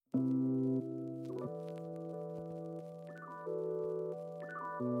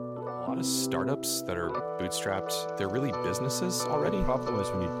of startups that are bootstrapped, they're really businesses already. The problem is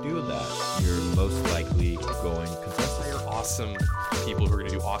when you do that, you're most likely going consensus. They're awesome people who are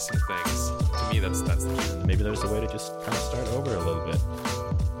going to do awesome things. To me, that's the key. Maybe there's a way to just kind of start over a little bit.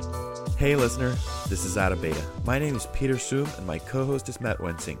 Hey listener, this is Out of Beta. My name is Peter Soom and my co-host is Matt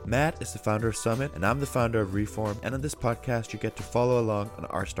Wensing. Matt is the founder of Summit and I'm the founder of Reform, and on this podcast you get to follow along on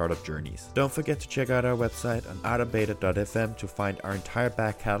our startup journeys. Don't forget to check out our website on outofbeta.fm to find our entire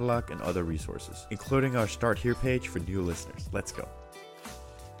back catalog and other resources, including our Start Here page for new listeners. Let's go.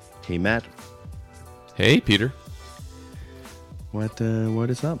 Hey Matt. Hey Peter. What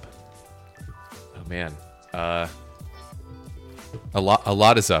is up? Oh man. A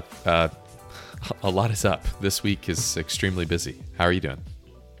lot is up. A lot is up. This week is extremely busy. How are you doing?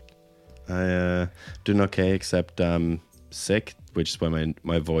 I doing okay, except I'm sick, which is why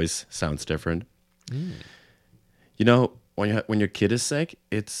my voice sounds different. You know, when your kid is sick,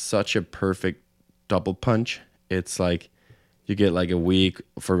 it's such a perfect double punch. It's like you get like a week.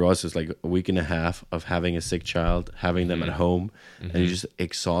 For us, it's like a week and a half of having a sick child, having them at home, and you're just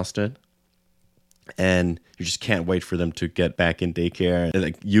exhausted. And you just can't wait for them to get back in daycare and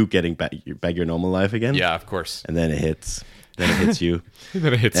like you getting back your normal life again. Yeah, of course. And then it hits you.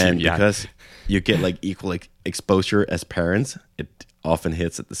 Then it hits and you. Yeah. Because you get like equal exposure as parents, it often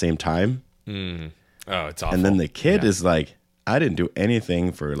hits at the same time. Oh, it's awful. And then the kid is like, I didn't do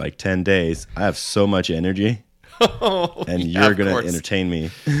anything for like 10 days. I have so much energy. And you're going to entertain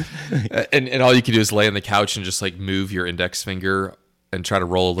me. and all you can do is lay on the couch and just like move your index finger and try to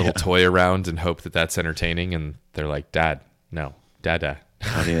roll a little toy around and hope that that's entertaining. And they're like, Dad, no, Dada.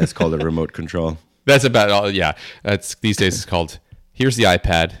 I think that's called a remote control. That's about all. Yeah. That's these days it's called, here's the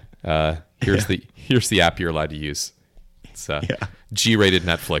iPad. Here's the app you're allowed to use. It's G-rated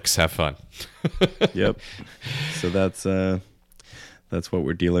Netflix. Have fun. Yep. So that's what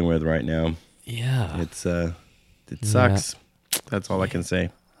we're dealing with right now. Yeah. It sucks. That's all I can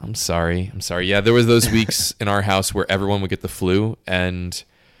say. I'm sorry. Yeah, there was those weeks in our house where everyone would get the flu, and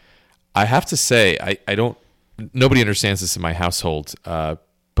I have to say, nobody understands this in my household,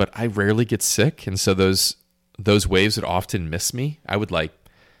 but I rarely get sick, and so those waves would often miss me. I would like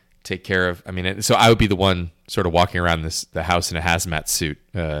take care of. So I would be the one sort of walking around the house in a hazmat suit,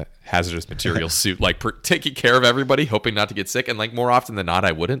 hazardous materials suit, like taking care of everybody, hoping not to get sick, and like more often than not,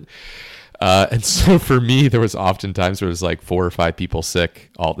 I wouldn't. And so for me, there was often times where it was like 4 or 5 people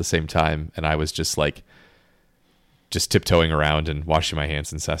sick all at the same time. And I was just tiptoeing around and washing my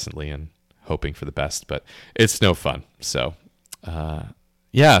hands incessantly and hoping for the best, but it's no fun. So,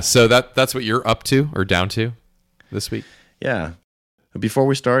 so that's what you're up to or down to this week. Yeah. Before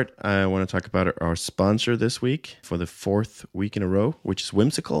we start, I want to talk about our sponsor this week for the 4th week in a row, which is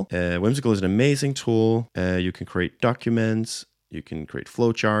Whimsical. Whimsical is an amazing tool. You can create documents. You can create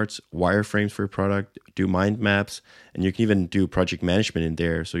flowcharts, wireframes for your product, do mind maps, and you can even do project management in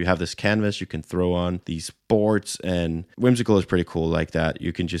there. So you have this canvas you can throw on these boards, and Whimsical is pretty cool like that.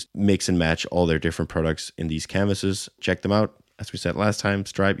 You can just mix and match all their different products in these canvases. Check them out. As we said last time,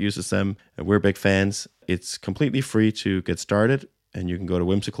 Stripe uses them, and we're big fans. It's completely free to get started, and you can go to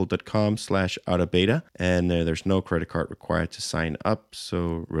whimsical.com/outofbeta, and there's no credit card required to sign up,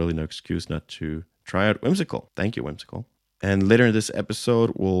 so really no excuse not to try out Whimsical. Thank you, Whimsical. And later in this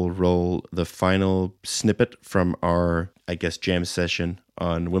episode, we'll roll the final snippet from our, jam session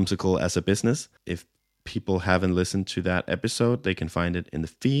on Whimsical as a business. If people haven't listened to that episode, they can find it in the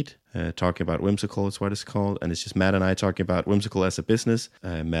feed. Talking about Whimsical is what it's called. And it's just Matt and I talking about Whimsical as a business.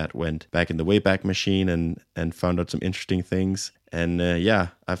 Matt went back in the Wayback Machine and found out some interesting things. And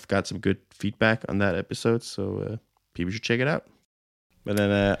I've got some good feedback on that episode. So people should check it out. But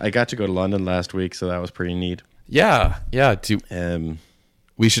then I got to go to London last week, so that was pretty neat. Yeah.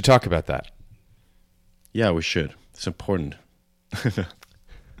 We should talk about that. Yeah, we should. It's important.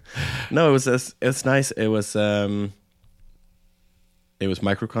 No, it's nice. It was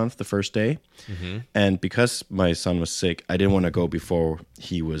MicroConf the first day, and because my son was sick, I didn't want to go before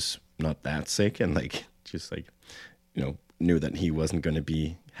he was not that sick, and knew that he wasn't going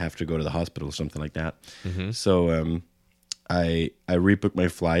to have to go to the hospital or something like that. So I rebooked my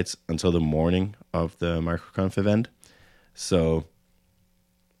flights until the morning of the MicroConf event. So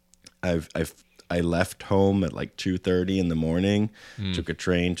I left home at like 2:30 in the morning, took a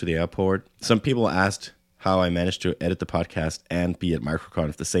train to the airport. Some people asked how I managed to edit the podcast and be at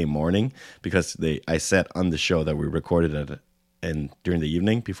MicroConf the same morning, because I said on the show that we recorded it during the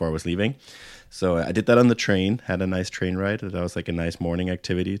evening before I was leaving. So I did that on the train, had a nice train ride. That was like a nice morning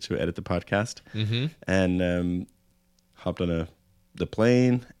activity to edit the podcast. And hopped on the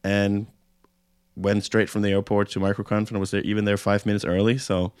plane and went straight from the airport to MicroConf and was there 5 minutes early.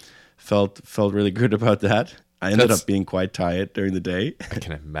 So felt really good about that. I ended up being quite tired during the day. I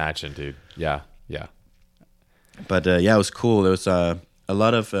can imagine, dude. Yeah. But yeah, it was cool. There was a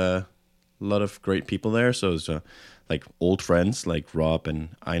lot of great people there. So it was like old friends like Rob and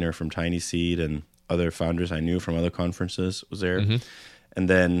Einar from Tiny Seed and other founders I knew from other conferences was there. And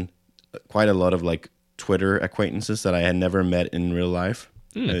then quite a lot of like Twitter acquaintances that I had never met in real life.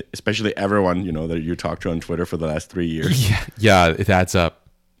 Especially everyone, that you talked to on Twitter for the last 3 years. Yeah, it adds up.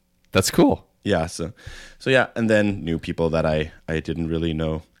 That's cool. Yeah, so yeah, and then new people that I didn't really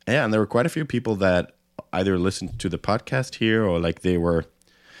know. Yeah, and there were quite a few people that either listened to the podcast here or like there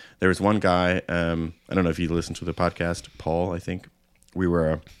was one guy, I don't know if you listened to the podcast, Paul, I think. We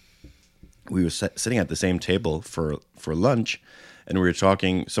were sitting at the same table for lunch, and we were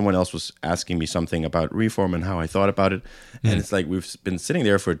talking. Someone else was asking me something about Reform and how I thought about it. And it's like we've been sitting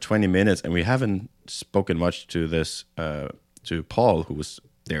there for 20 minutes and we haven't spoken much to to Paul, who was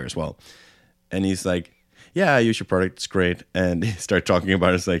there as well. And he's like, yeah, I use your product. It's great. And he started talking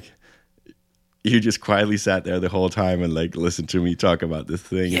about it. It's like, you just quietly sat there the whole time and like listened to me talk about this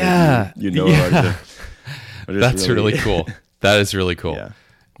thing. Yeah. About it. That's really cool. That is really cool.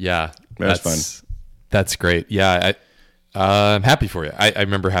 Yeah. That's fun. That's great. Yeah. I'm happy for you. I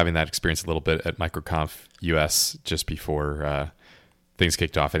remember having that experience a little bit at MicroConf US just before things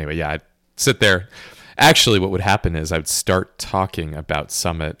kicked off. Anyway, yeah, I'd sit there. Actually, what would happen is I would start talking about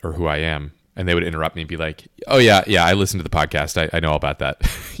Summit or who I am, and they would interrupt me and be like, "Oh yeah, I listened to the podcast. I know all about that.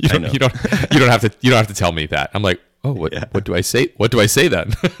 you don't have to tell me that." I'm like, "Oh, what do I say? What do I say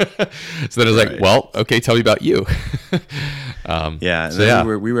then?" So then I was like, "Well, okay, tell me about you."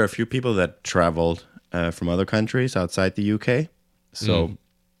 We were a few people that traveled from other countries outside the UK, so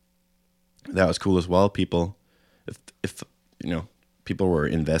that was cool as well. People, if people were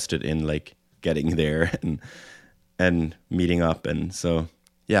invested in like getting there and meeting up, and so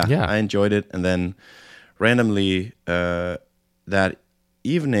I enjoyed it. And then randomly that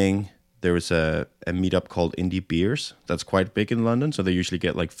evening there was a meetup called Indie Beers that's quite big in London, so they usually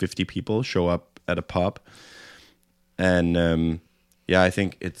get like 50 people show up at a pub. And I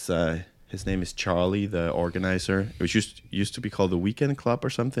think it's his name is Charlie, the organizer. It was used to be called the Weekend Club or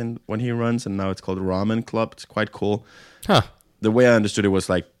something when he runs, and now it's called Ramen Club. It's quite cool. The way I understood it was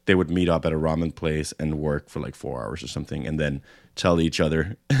like they would meet up at a ramen place and work for like 4 hours or something, and then tell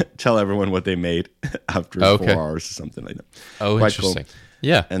everyone what they made after 4 hours or something like that. Oh, quite interesting. Cool.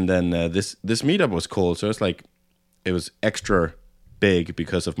 Yeah. And then this meetup was cool. So it was extra big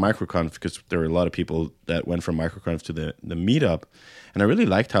because of MicroConf, because there were a lot of people that went from MicroConf to the meetup, and I really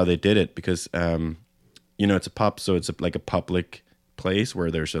liked how they did it because it's a pub, so it's like a public place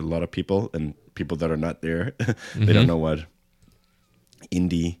where there's a lot of people, and people that are not there they don't know what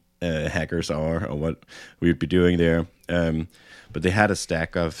indie hackers are or what we would be doing there. But they had a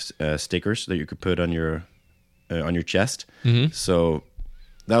stack of stickers that you could put on your chest. So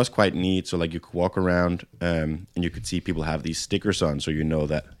that was quite neat. So like you could walk around and you could see people have these stickers on, so you know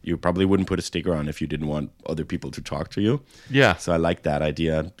that you probably wouldn't put a sticker on if you didn't want other people to talk to you. Yeah. So I like that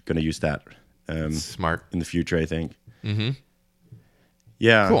idea. I'm going to use that smart in the future, I think.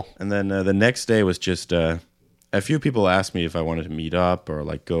 Yeah. Cool. And then the next day was just a few people asked me if I wanted to meet up or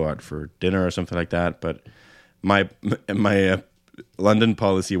like go out for dinner or something like that. But my London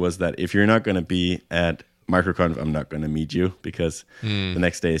policy was that if you're not going to be at MicroConf, I'm not going to meet you, because the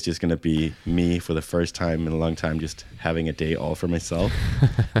next day is just going to be me for the first time in a long time, just having a day all for myself.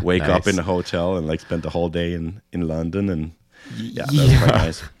 Wake up in a hotel and like spend the whole day in London, and that was quite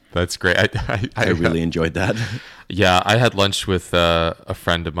nice. That's great. I really enjoyed that. Yeah, I had lunch with a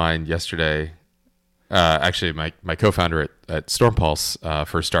friend of mine yesterday. Actually, my co-founder at Stormpulse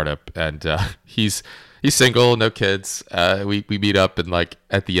for a startup, and he's single, no kids. We meet up, and like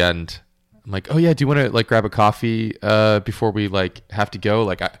at the end, I'm like, oh yeah, do you want to like grab a coffee before we like have to go?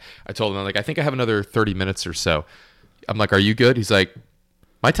 Like I told him, like, I think I have another 30 minutes or so. I'm like, are you good? He's like,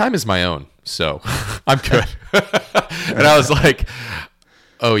 my time is my own, so I'm good. And I was like,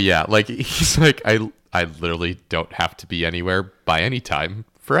 oh yeah, like he's like, I literally don't have to be anywhere by any time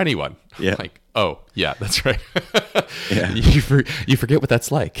for anyone. Yeah. Like, oh yeah, that's right. Yeah. You forget what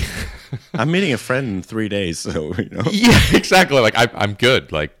that's like. I'm meeting a friend in 3 days, so Yeah, exactly. Like I'm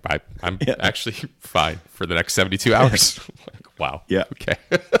good. Like I'm actually fine for the next 72 hours. Like, wow. Yeah. Okay.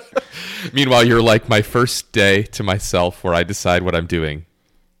 Meanwhile, you're like my first day to myself, where I decide what I'm doing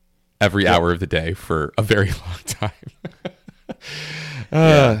every hour of the day for a very long time.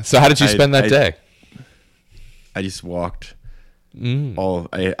 So how did you spend that day? I just walked.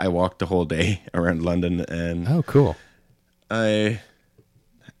 I walked the whole day around London, and oh, cool. I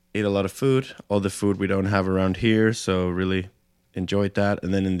ate a lot of food, all the food we don't have around here. So really enjoyed that.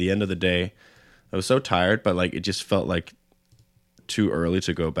 And then in the end of the day, I was so tired, but like it just felt like too early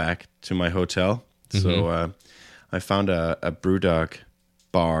to go back to my hotel. So I found a Brewdog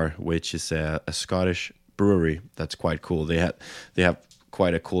bar, which is a Scottish brewery that's quite cool. They have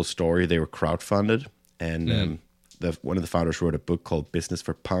quite a cool story. They were crowdfunded, and one of the founders wrote a book called Business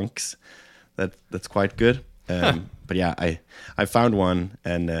for Punks. That's quite good. But yeah, I found one,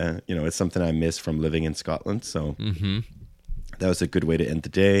 and it's something I miss from living in Scotland. So that was a good way to end the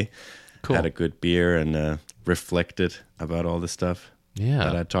day. Cool. Had a good beer and reflected about all the stuff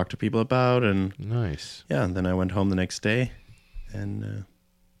that I talked to people about, and nice. Yeah, and then I went home the next day, and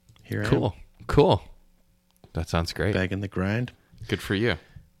here I am. Cool. That sounds great. Back in the grind. Good for you.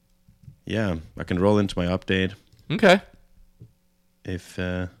 Yeah, I can roll into my update. Okay. If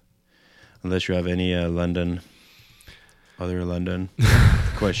unless you have any other London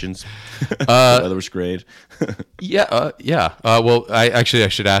questions. The weather was great. Yeah. Well, I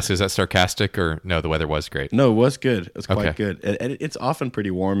should ask: is that sarcastic or no? The weather was great. No, it was good. It was quite Okay. good. And it's often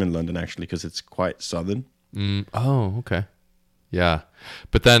pretty warm in London actually because it's quite southern. Oh, okay. Yeah,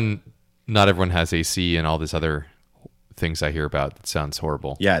 but then not everyone has AC and all these other things I hear about. That sounds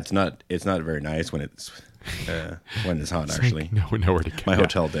horrible. Yeah, it's not very nice when it's hot actually. Nowhere to go. My Yeah.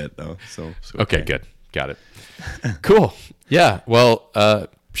 hotel did though. So Okay, good. Got it. Cool. Yeah. Well,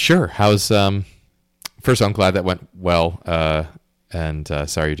 sure. How's first I'm glad that went well. And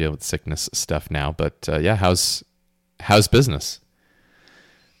sorry you're dealing with sickness stuff now. But yeah, how's business?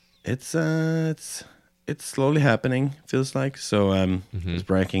 It's slowly happening, feels like. So I was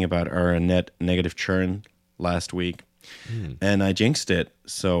bragging about our net negative churn last week. And I jinxed it.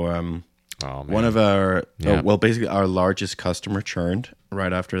 So Oh, man. one of our Yeah. basically our largest customer churned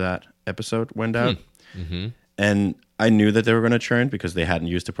right after that episode went out. And I knew that they were going to churn because they hadn't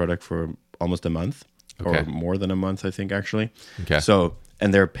used the product for almost a month or Okay. more than a month, I think, actually. Okay. So,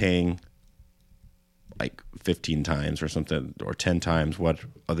 and they're paying like 15 times or something, or 10 times what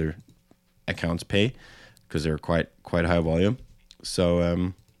other accounts pay because they're quite high volume.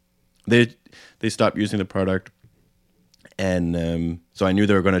 So they stopped using the product, and so I knew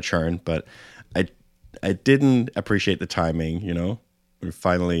they were going to churn, but I didn't appreciate the timing. We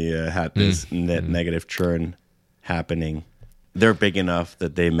finally had this net negative churn happening. They're big enough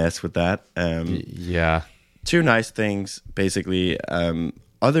that they mess with that. Yeah. Two nice things, basically.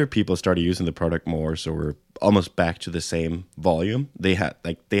 Other people started using the product more, so we're almost back to the same volume. They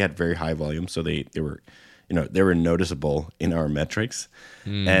had very high volume, so they were noticeable in our metrics,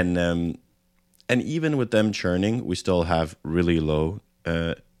 and even with them churning, we still have really low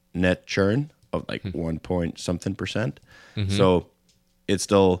net churn of like 1 point something percent. So it's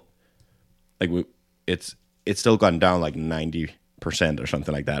still it's still gone down like 90% or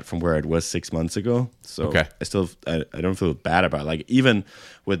something like that from where it was 6 months ago. So Okay. I don't feel bad about it. Like even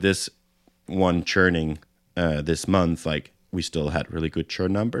with this one churning this month, like we still had really good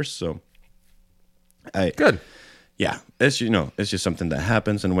churn numbers. So Good. yeah, it's just something that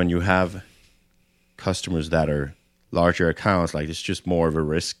happens, and when you have customers that are larger accounts, like it's just more of a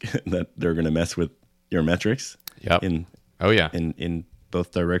risk that they're going to mess with your metrics. Yep. In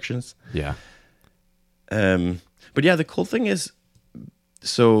both directions. Yeah. But yeah, the cool thing is,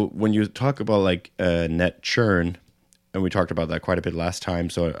 so when you talk about like net churn, and we talked about that quite a bit last time,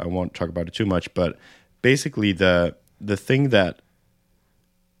 so I won't talk about it too much. But basically, the thing that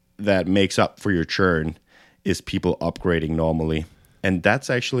makes up for your churn is people upgrading normally, and that's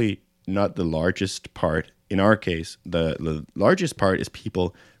actually not the largest part. In our case, the largest part is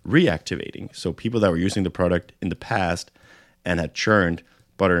people reactivating. So people that were using the product in the past and had churned,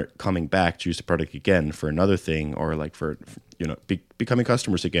 but are coming back to use the product again for another thing, or like for becoming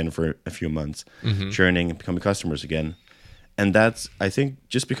customers again for a few months, churning and becoming customers again. And that's, I think,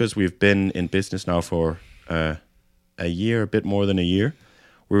 just because we've been in business now for a year, a bit more than a year,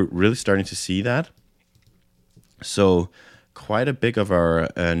 we're really starting to see that. So quite a bit of our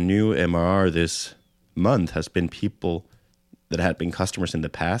new MRR this month has been people that had been customers in the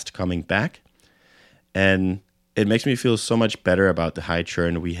past coming back. And it makes me feel so much better about the high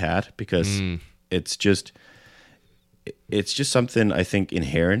churn we had, because it's just something I think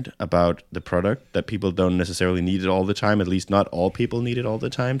inherent about the product that people don't necessarily need it all the time. At least not all people need it all the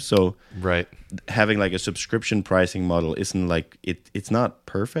time. So Right. having like a subscription pricing model isn't like it's not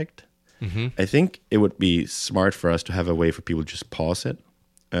perfect. I think it would be smart for us to have a way for people to just pause it,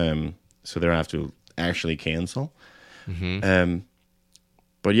 so they don't have to actually cancel.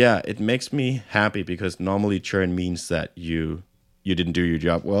 But yeah, it makes me happy because normally churn means that you you didn't do your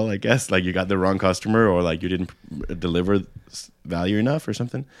job well, I guess. Like you got the wrong customer, or like you didn't deliver value enough or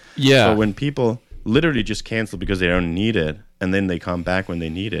something. Yeah. But when people literally just cancel because they don't need it, and then they come back when they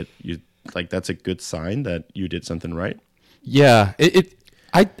need it, that's a good sign that you did something right. Yeah.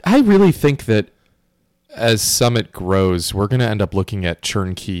 I really think that as Summit grows, we're going to end up looking at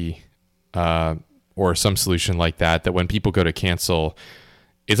Turnkey or some solution like that when people go to cancel,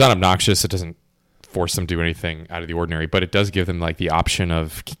 it's not obnoxious. It doesn't force them to do anything out of the ordinary, but it does give them like the option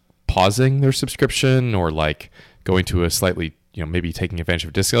of pausing their subscription or like going to a slightly, maybe taking advantage of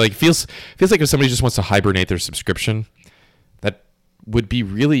a discount. Like feels like if somebody just wants to hibernate their subscription, that would be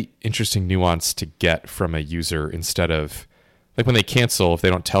really interesting nuance to get from a user instead of like when they cancel, if they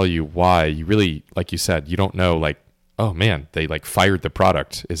don't tell you why, you really, like you said, you don't know like, oh man, they like fired the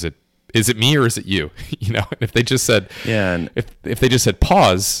product. Is it me or is it you? And if they just said, and if they just said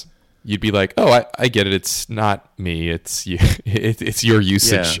pause, you'd be like, oh, I get it. It's not me. It's you. It's your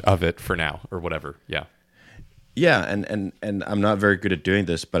usage of it for now or whatever. Yeah. Yeah. And I'm not very good at doing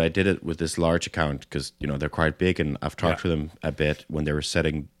this, but I did it with this large account because, they're quite big and I've talked to them a bit when they were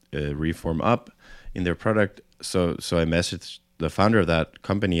setting Reform up in their product. So I messaged the founder of that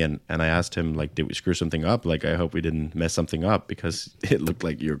company and I asked him, like, did we screw something up? Like, I hope we didn't mess something up because it looked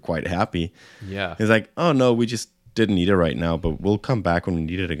like you're quite happy. Yeah. He's like, oh no, we just didn't need it right now, but we'll come back when we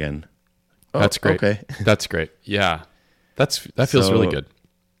need it again. Oh, that's great. Okay. That's great. Yeah. That feels really good.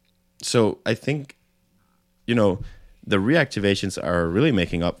 So I think, the reactivations are really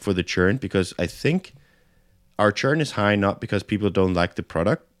making up for the churn because I think our churn is high not because people don't like the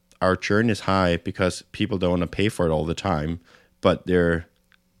product. Our churn is high because people don't want to pay for it all the time, but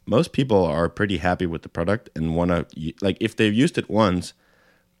most people are pretty happy with the product and want to, like, if they've used it once,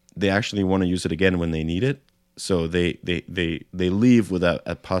 they actually want to use it again when they need it. So they leave with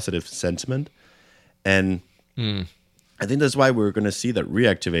a positive sentiment. And I think that's why we're going to see that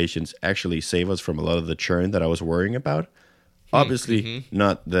reactivations actually save us from a lot of the churn that I was worrying about. Obviously,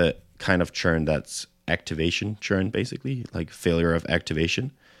 not the kind of churn that's activation churn, basically, like failure of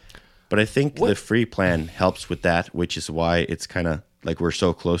activation. But I think the free plan helps with that, which is why it's kind of like we're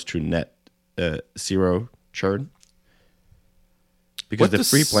so close to net zero churn. Because the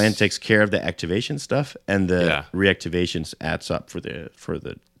free plan takes care of the activation stuff, and the reactivations adds up for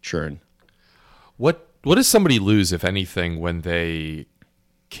the churn. What does somebody lose, if anything, when they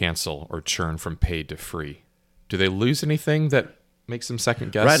cancel or churn from paid to free? Do they lose anything that makes them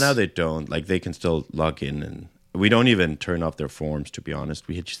second guess? Right now they don't. Like they can still log in, and we don't even turn off their forms, to be honest.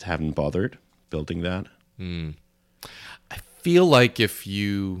 We just haven't bothered building that. I feel like if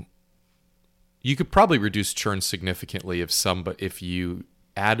you could probably reduce churn significantly if you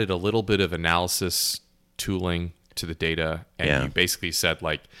added a little bit of analysis tooling to the data and you basically said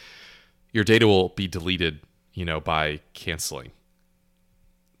like your data will be deleted, by canceling.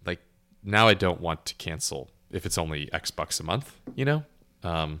 Like now I don't want to cancel if it's only X bucks a month, Yeah.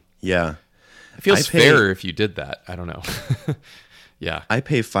 It feels fair if you did that. I don't know. Yeah. I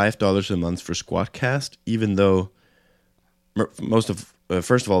pay $5 a month for Squadcast, even though first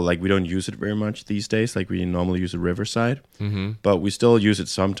of all, like we don't use it very much these days. Like we normally use a Riverside, but we still use it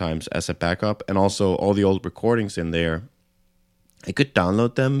sometimes as a backup. And also all the old recordings in there, I could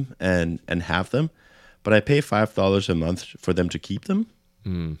download them and have them, but I pay $5 a month for them to keep them,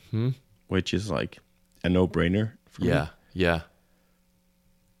 which is like a no-brainer for me. Yeah.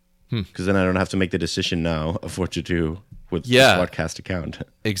 Because then I don't have to make the decision now of what to do with the podcast account.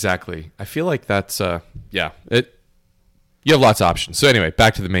 Exactly. I feel like that's you have lots of options. So anyway,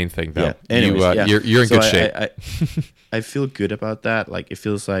 back to the main thing though. Yeah. Anyways, you're in good shape. I feel good about that. Like it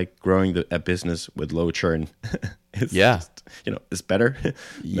feels like growing a business with low churn. It's better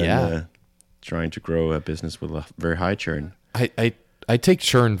than trying to grow a business with a very high churn. I take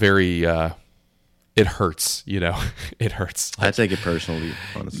churn very it hurts, it hurts. I take it personally,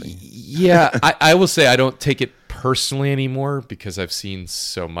 honestly. Yeah, I will say I don't take it personally anymore because I've seen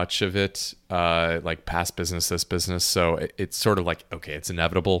so much of it, like past business, this business. So it's sort of like, okay, it's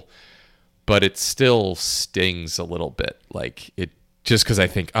inevitable, but it still stings a little bit. Like it just because I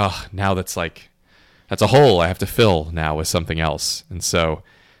think, now that's a hole I have to fill now with something else. And so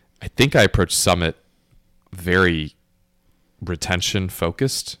I think I approached Summit very retention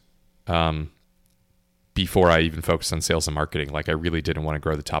focused. Before I even focused on sales and marketing, like I really didn't want to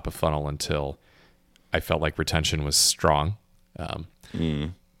grow the top of funnel until I felt like retention was strong,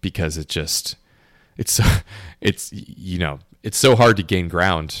 because it's so hard to gain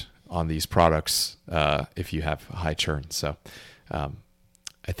ground on these products if you have high churn. So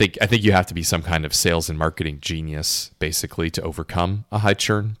I think you have to be some kind of sales and marketing genius basically to overcome a high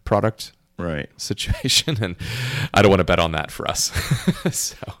churn product. Right. situation, and I don't want to bet on that for us.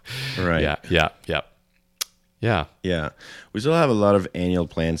 So, Right. Yeah. Yeah. We still have a lot of annual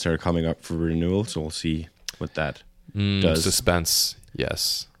plans that are coming up for renewal, so we'll see what that does. Suspense.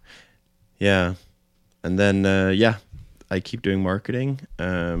 Yes. Yeah. And then, I keep doing marketing,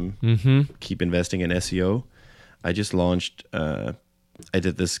 keep investing in SEO. I just launched, I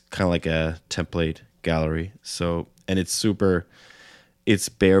did this kind of like a template gallery. So, and it's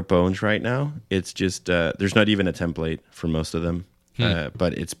bare bones right now. It's just, there's not even a template for most of them.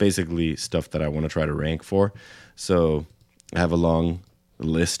 But it's basically stuff that I want to try to rank for. So I have a long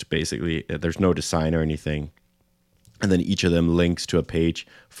list, basically. There's no design or anything. And then each of them links to a page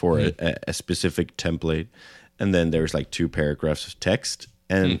for a specific template. And then there's like 2 paragraphs of text.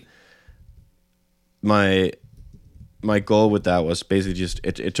 And my goal with that was basically just,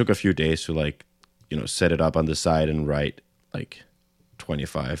 it took a few days to like, set it up on the side and write like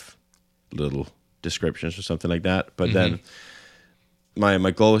 25 little descriptions or something like that. But then my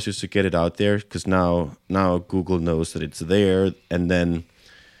goal was just to get it out there, because now Google knows that it's there, and then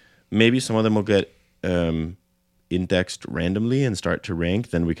maybe some of them will get indexed randomly and start to rank.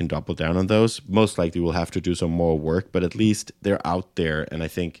 Then we can double down on those. Most likely we'll have to do some more work, but at least they're out there. And I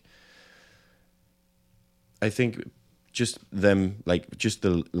think just them, like, just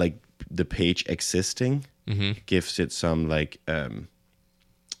the page existing gives it some like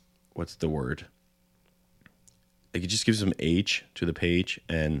what's the word? Like, it just gives some age to the page,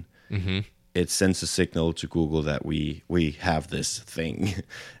 and it sends a signal to Google that we have this thing.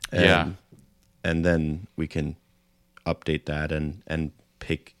 And then we can update that and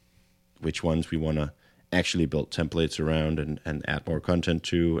pick which ones we want to actually build templates around and add more content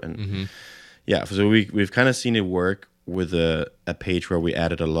to. And so we've kind of seen it work with a page where we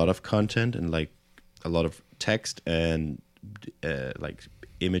added a lot of content and like a lot of text and like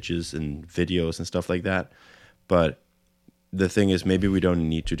images and videos and stuff like that. But the thing is, maybe we don't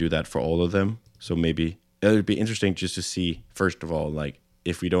need to do that for all of them. So maybe it would be interesting just to see, first of all, like,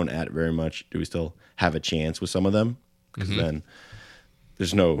 if we don't add very much, do we still have a chance with some of them? Because then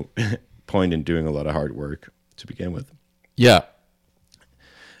there's no point in doing a lot of hard work to begin with. Yeah.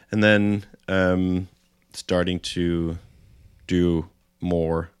 And then starting to do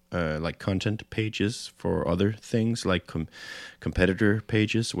more like content pages for other things, like competitor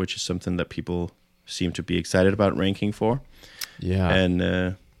pages, which is something that people seem to be excited about ranking for. Yeah.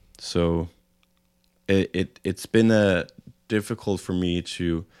 And so it's been difficult for me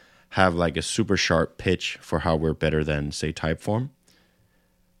to have like a super sharp pitch for how we're better than, say, Typeform.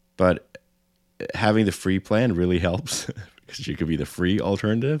 But having the free plan really helps, because you could be the free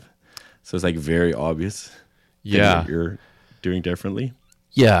alternative. So it's like very obvious what you're doing differently.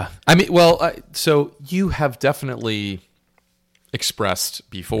 Yeah. I mean, well, so you have definitely expressed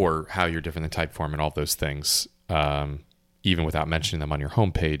before how you're different than Typeform and all those things. Even without mentioning them on your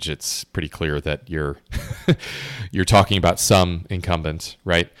homepage, it's pretty clear that you're talking about some incumbent,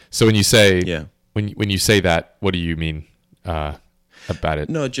 right? So when you say when you say that, what do you mean about it?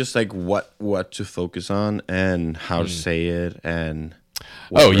 No, just like what to focus on and how to say it and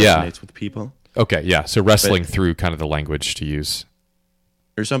what resonates with people. Okay, yeah. So wrestling through kind of the language to use.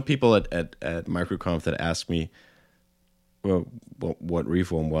 There's some people at MicroConf that ask me, well, what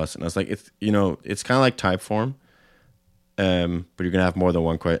Reform was, and I was like, it's kind of like Typeform, but you're gonna have more than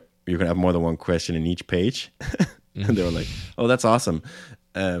one you're gonna have more than one question in each page. And they were like, oh, that's awesome.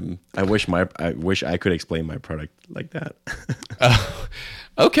 I wish I could explain my product like that.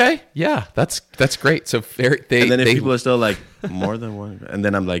 Okay, yeah, that's great. So and then if people are still like, more than one, and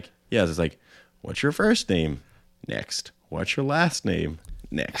then I'm like, yes, it's like, what's your first name? Next. What's your last name?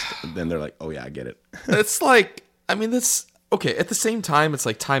 Next. And then they're like, oh yeah, I get it. It's like, I mean, this, okay, at the same time, it's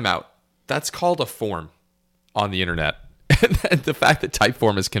like timeout. That's called a form on the internet. And the fact that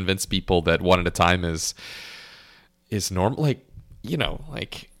Typeform has convinced people that one at a time is normal, like,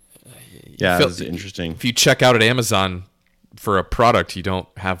 yeah, that's interesting. If you check out at Amazon for a product, you don't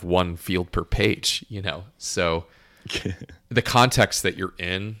have one field per page, so the context that you're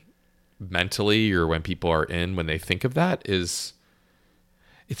in mentally, or when people are in, when they think of that, it's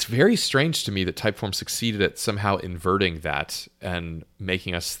very strange to me that Typeform succeeded at somehow inverting that and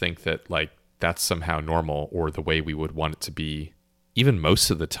making us think that like that's somehow normal or the way we would want it to be, even most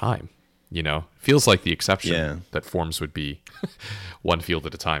of the time. Feels like the exception that forms would be one field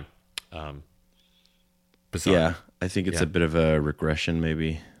at a time. Bizarre. Yeah, I think it's a bit of a regression,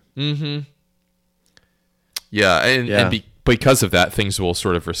 maybe. Mm-hmm. Yeah, and because of that, things will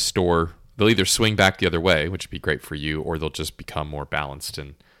sort of restore. They'll either swing back the other way, which would be great for you, or they'll just become more balanced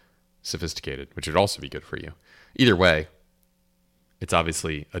and sophisticated, which would also be good for you. Either way, it's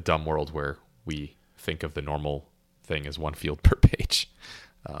obviously a dumb world where we think of the normal thing as one field per page.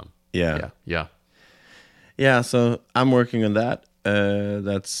 Yeah. Yeah, so I'm working on that.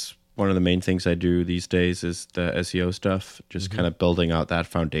 That's one of the main things I do these days is the SEO stuff, just kind of building out that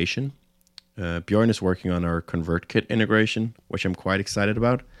foundation. Bjorn is working on our ConvertKit integration, which I'm quite excited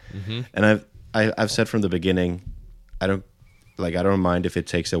about. And I've said from the beginning, I don't mind if it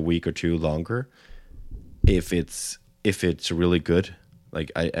takes a week or two longer. If it's really good,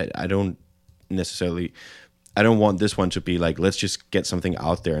 like I don't necessarily, I don't want this one to be like, let's just get something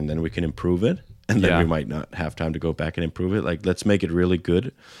out there and then we can improve it. And then we might not have time to go back and improve it. Like, let's make it really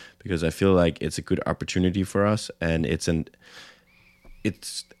good, because I feel like it's a good opportunity for us, and it's an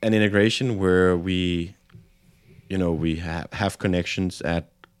integration where we have connections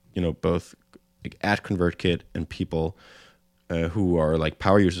at, both at ConvertKit and people who are like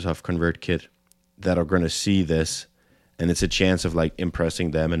power users of ConvertKit that are going to see this, and it's a chance of like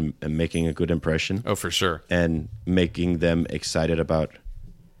impressing them and making a good impression. Oh, for sure. And making them excited about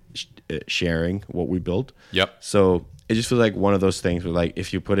sharing what we built. Yep. So it just feels like one of those things where, like,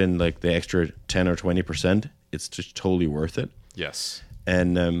 if you put in like the extra 10 or 20%, it's just totally worth it. Yes.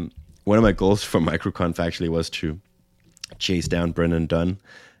 And one of my goals for MicroConf actually was to chase down Brennan Dunn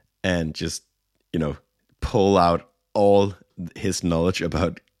and just, pull out all his knowledge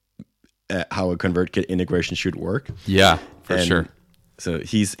about how a ConvertKit integration should work. Yeah, for sure. So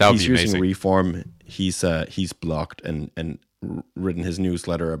he's using amazing. Reform. He's blogged and written his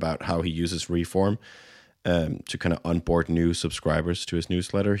newsletter about how he uses Reform to kind of onboard new subscribers to his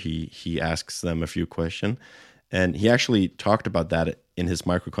newsletter. He asks them a few questions, and he actually talked about that in his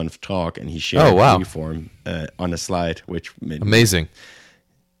MicroConf talk, and he shared Reform on a slide, which made amazing.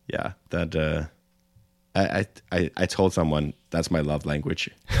 Yeah, that I told someone that's my love language.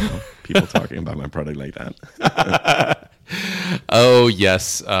 People talking about my product like that. Oh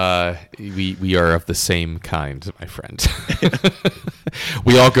yes, we are of the same kind, my friend.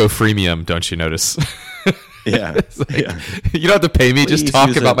 We all go freemium, don't you notice? Yeah, You don't have to pay me. Please just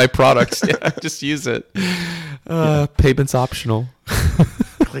talk about my products. Yeah, just use it. Payment's optional.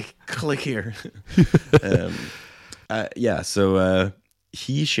 Click here. So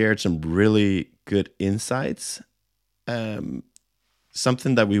he shared some really good insights.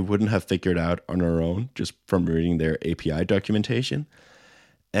 Something that we wouldn't have figured out on our own just from reading their API documentation.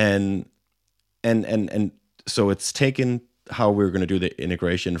 And so it's taken how we're going to do the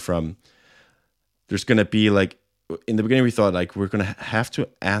integration from, there's going to be like, in the beginning we thought like we're going to have to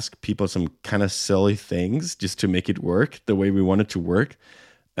ask people some kind of silly things just to make it work the way we want it to work.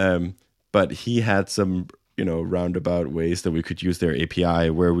 But he had some, roundabout ways that we could use their API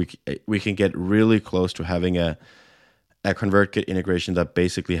where we can get really close to having a ConvertKit integration that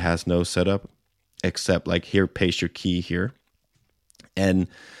basically has no setup except like, here, paste your key here. And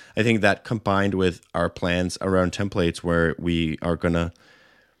I think that combined with our plans around templates where we're gonna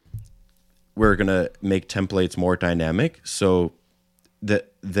make templates more dynamic. So the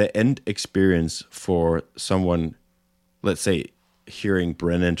end experience for someone, let's say, hearing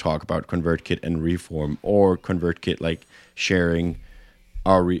Brennan talk about ConvertKit and Reform, or ConvertKit like sharing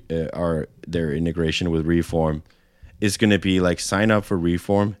their integration with Reform, is going to be like, sign up for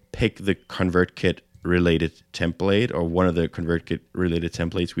Reform, pick the ConvertKit related template or one of the ConvertKit related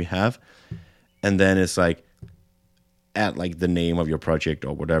templates we have, and then it's like, at like the name of your project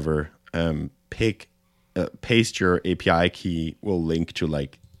or whatever, paste your API key, will link to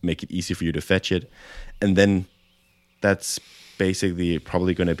like make it easy for you to fetch it, and then that's basically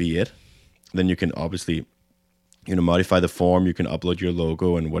probably going to be it. Then you can obviously modify the form, you can upload your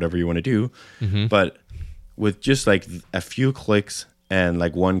logo and whatever you want to do. But with just like a few clicks and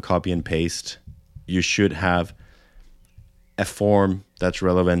like one copy and paste, you should have a form that's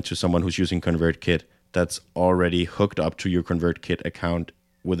relevant to someone who's using ConvertKit, that's already hooked up to your ConvertKit account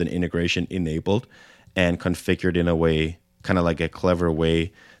with an integration enabled and configured in a way, kind of like a clever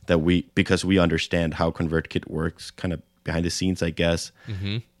way that because we understand how ConvertKit works kind of behind the scenes, I guess,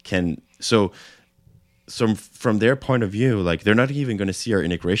 so from their point of view, like, they're not even going to see our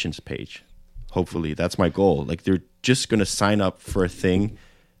integrations page. Hopefully, that's my goal. Like, they're just going to sign up for a thing,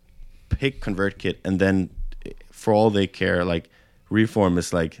 pick ConvertKit, and then for all they care, like, Reform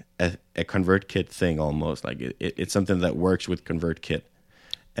is like a ConvertKit thing almost. Like, it's something that works with ConvertKit,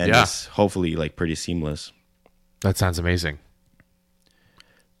 and it's hopefully like pretty seamless. That sounds amazing.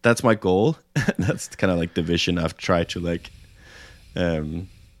 That's my goal. That's kind of like the vision I've tried to like. The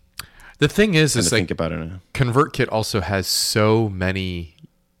thing is like, think about it. ConvertKit also has so many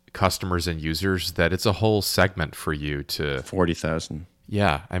customers and users that it's a whole segment for you to 40,000.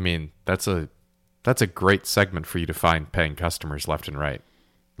 Yeah, I mean that's a that's a great segment for you to find paying customers left and right,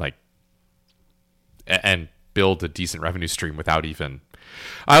 like, and build a decent revenue stream without even.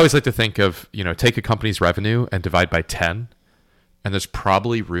 I always like to think of, take a company's revenue and divide by 10, and there's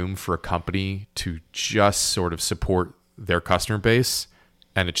probably room for a company to just sort of support their customer base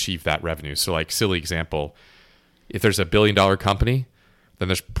and achieve that revenue. So, like, silly example, if there's $1 billion company, then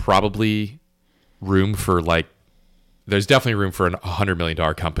there's probably room for there's definitely room for a $100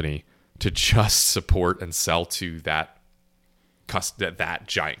 million company to just support and sell to that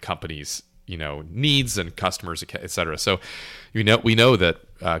giant company's needs and customers, etc. So we know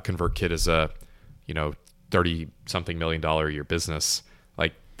that ConvertKit is a 30 something million dollar a year business.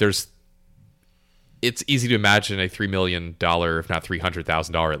 Like, it's easy to imagine a $3 million, if not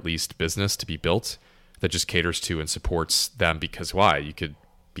 $300,000 at least, business to be built that just caters to and supports them. Because why?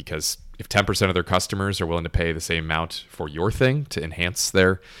 Because if 10% of their customers are willing to pay the same amount for your thing to enhance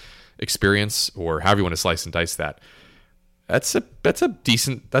their experience, or however you want to slice and dice that, that's a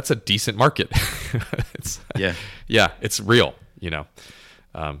decent market. It's real,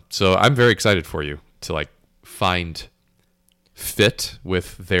 So I'm very excited for you to find fit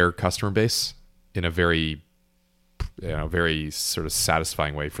with their customer base in a very sort of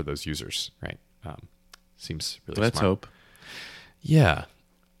satisfying way for those users, right? Seems really Let's smart. hope. Yeah.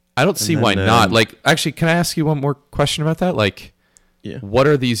 I don't see why not. Actually, can I ask you one more question about that? What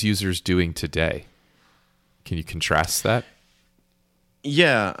are these users doing today? Can you contrast that?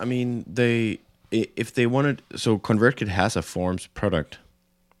 Yeah, I mean, if they wanted, so ConvertKit has a forms product.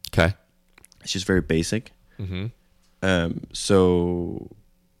 Okay. It's just very basic. Mm-hmm. So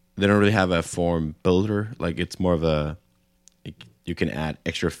they don't really have a form builder. It's more of you can add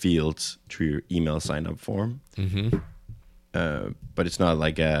extra fields to your email sign up form. Mm-hmm. But it's not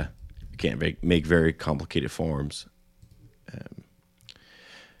you can't make very complicated forms.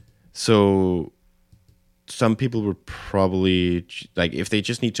 So some people would probably, if they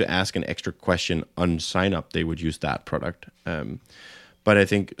just need to ask an extra question on sign up, they would use that product. But I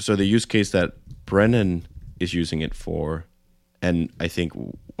think, so the use case that Brennan is using it for, and I think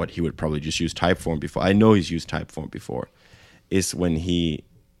what he would probably just use Typeform before, I know he's used Typeform before, is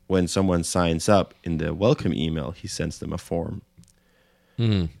when someone signs up in the welcome email, he sends them a form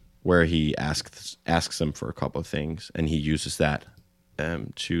where he asks them for a couple of things, and he uses that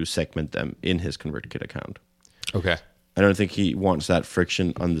to segment them in his ConvertKit account. Okay. I don't think he wants that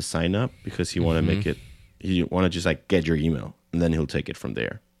friction on the sign up, because he want to make it, he want to just get your email, and then he'll take it from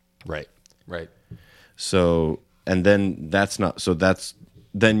there. Right. So, and then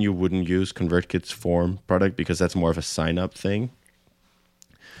then you wouldn't use ConvertKit's form product, because that's more of a sign up thing.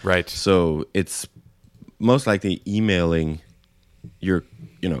 Right. So it's most likely emailing your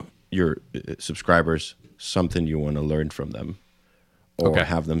subscribers something you want to learn from them, or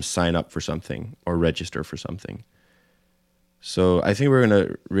have them sign up for something or register for something. So I think we're going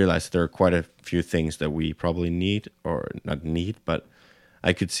to realize that there are quite a few things that we probably need, or not need, but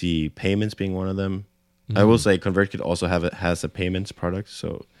I could see payments being one of them. Mm-hmm. I will say ConvertKit also has a payments product,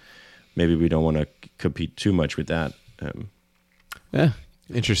 so maybe we don't want to compete too much with that. Yeah,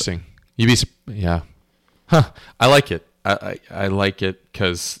 interesting. Yeah. Huh. I like it. I like it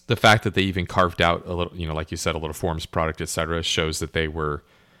because the fact that they even carved out a little, like you said, a little forms product, et cetera, shows that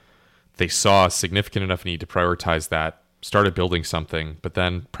they saw a significant enough need to prioritize that, started building something, but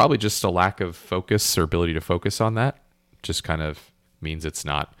then probably just a lack of focus or ability to focus on that just kind of means it's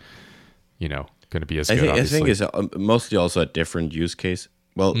not, going to be as good. I think it's mostly also a different use case.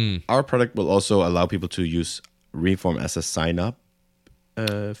 Well, our product will also allow people to use Reform as a sign-up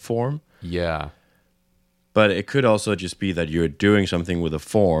form. Yeah. But it could also just be that you're doing something with a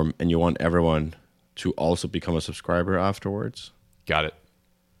form and you want everyone to also become a subscriber afterwards. Got it.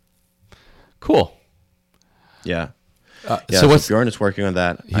 Cool. Yeah. So Bjorn is working on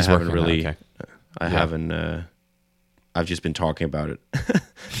that. He's I haven't working really. on that, okay. I haven't. I've just been talking about it.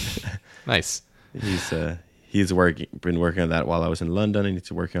 Nice. He's been working on that while I was in London, and he's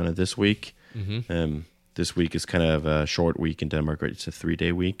working on it this week. Mm-hmm. This week is kind of a short week in Denmark. Right? It's a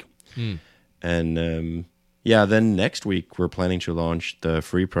 3-day week, and then next week we're planning to launch the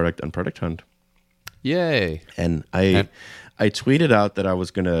free product on Product Hunt. Yay! And I tweeted out that I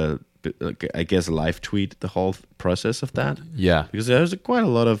was gonna, I guess, live tweet the whole process of that. Yeah, because there's quite a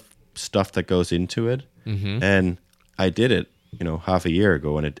lot of stuff that goes into it, and I did it, half a year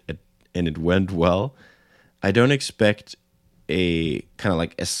ago, and it went well. I don't expect a kind of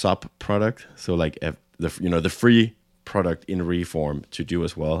like a sub product, so like the free product in Reform to do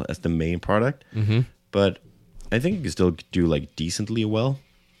as well as the main product, but I think it can still do like decently well.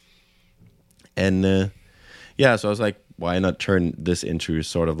 And so I was like, why not turn this into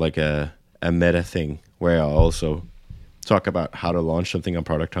sort of like a a meta thing where I'll also talk about how to launch something on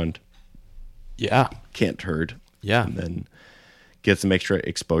Product Hunt. Yeah. Can't hurt. Yeah. And then get some extra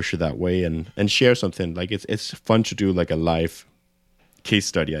exposure that way and share something. Like it's fun to do like a live case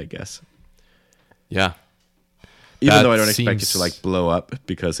study, I guess. Yeah. Even though I don't expect it to like blow up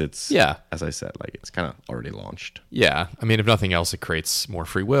because it's, yeah, as I said, like it's kind of already launched. Yeah. I mean, if nothing else, it creates more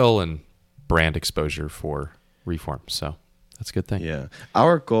free will and brand exposure for Reform. So that's a good thing. Yeah.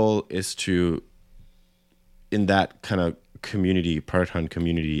 Our goal is to, in that kind of community, Product Hunt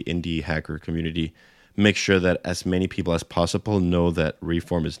community, indie hacker community, make sure that as many people as possible know that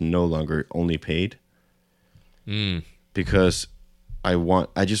Reform is no longer only paid. Because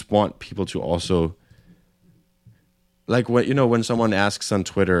I just want people to also, like, what, you know, when someone asks on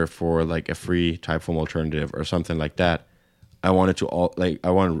Twitter for like a free Typeform alternative or something like that, I want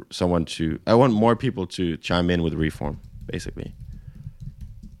more people to chime in with Reform, basically.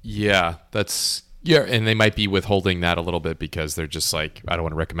 Yeah, and they might be withholding that a little bit because they're just like, I don't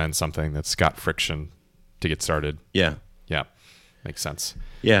want to recommend something that's got friction to get started. Yeah. Yeah. Makes sense.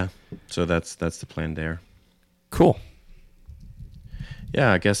 Yeah. So that's the plan there. Cool.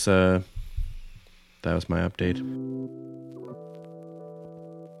 Yeah, I guess that was my update.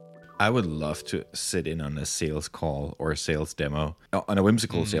 I would love to sit in on a sales call or a sales demo, on a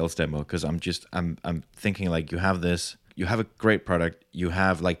whimsical sales demo, because I'm thinking like you have a great product, you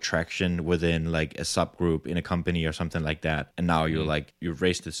have like traction within like a subgroup in a company or something like that, and now you're like, you've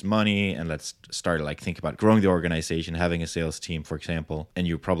raised this money and let's start like think about growing the organization, having a sales team, for example, and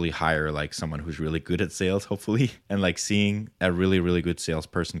you probably hire like someone who's really good at sales, hopefully, and like seeing a really, really good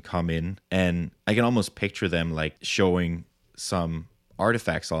salesperson come in, and I can almost picture them like showing some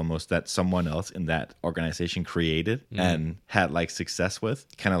artifacts almost that someone else in that organization created and had like success with,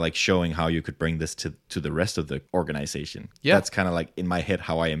 kind of like showing how you could bring this to the rest of the organization. Yeah, that's kind of like in my head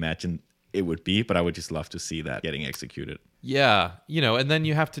how I imagine it would be, but I would just love to see that getting executed. Yeah, and then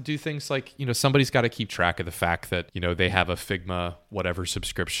you have to do things like, somebody's got to keep track of the fact that, they have a Figma whatever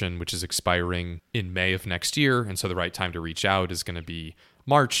subscription, which is expiring in May of next year. And so the right time to reach out is going to be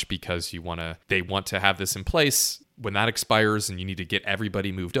March, because they want to have this in place when that expires, and you need to get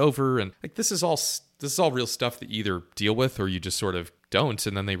everybody moved over. And like, this is all real stuff that you either deal with or you just sort of don't.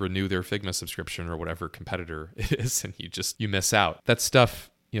 And then they renew their Figma subscription or whatever competitor it is, and you miss out. That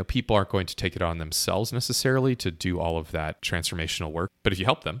stuff, people aren't going to take it on themselves necessarily to do all of that transformational work. But if you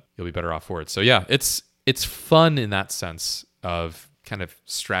help them, you'll be better off for it. So yeah, it's fun in that sense of kind of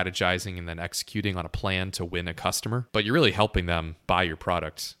strategizing and then executing on a plan to win a customer. But you're really helping them buy your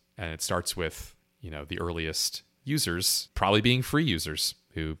product. And it starts with, the earliest users probably being free users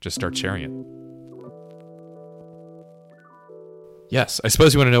who just start sharing it. Yes, I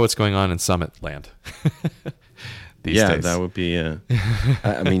suppose you want to know what's going on in Summit Land. These days. That would be.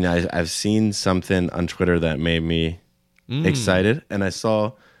 I mean, I've seen something on Twitter that made me excited, and I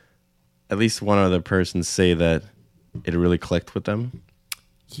saw at least one other person say that it really clicked with them.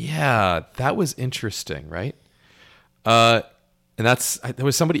 Yeah, that was interesting, right? And there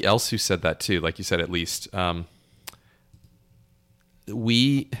was somebody else who said that too, like you said, at least. I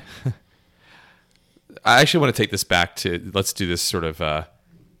actually want to take this back to, let's do this sort of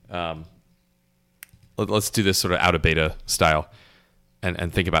out of beta style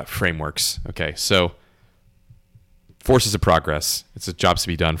and think about frameworks. Okay, so Forces of Progress, it's a jobs to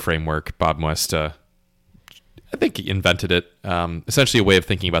be done framework. Bob Moesta, I think he invented it. Essentially a way of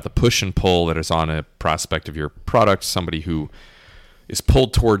thinking about the push and pull that is on a prospect of your product, somebody who is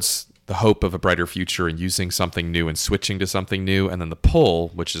pulled towards the hope of a brighter future and using something new and switching to something new, and then the pull,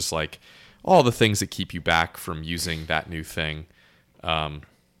 which is like all the things that keep you back from using that new thing.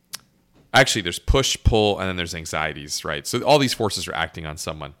 Actually, there's push, pull, and then there's anxieties, right? So all these forces are acting on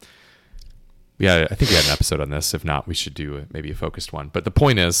someone. I think we had an episode on this. If not, we should do maybe a focused one. But the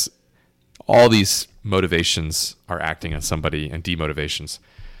point is, all these motivations are acting on somebody, and demotivations.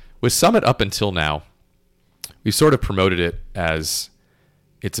 With Summit up until now, we've sort of promoted it as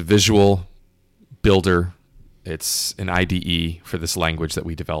it's a visual builder. It's an IDE for this language that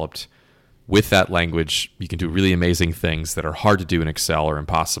we developed. With that language, you can do really amazing things that are hard to do in Excel or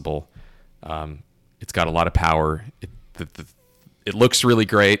impossible. It's got a lot of power. It looks really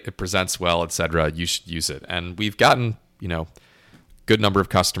great. It presents well, etc. You should use it. And we've gotten, good number of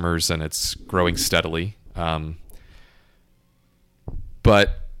customers, and it's growing steadily. But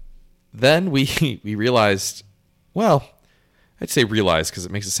then we realized, well, I'd say realized because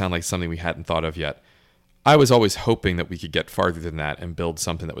it makes it sound like something we hadn't thought of yet. I was always hoping that we could get farther than that and build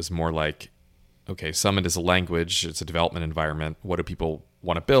something that was more like, okay, Summit is a language, it's a development environment. What do people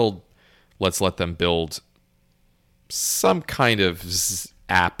want to build? Let's let them build some kind of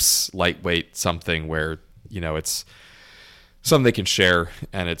apps, lightweight something where, it's something they can share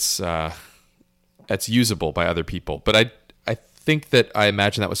and it's usable by other people. But I think that I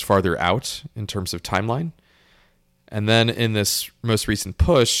imagine that was farther out in terms of timeline. And then in this most recent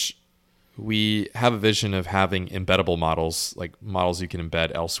push, we have a vision of having embeddable models, like models you can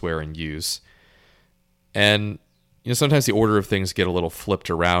embed elsewhere and use. And sometimes the order of things get a little flipped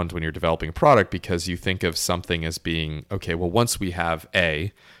around when you're developing a product, because you think of something as being, okay, well, once we have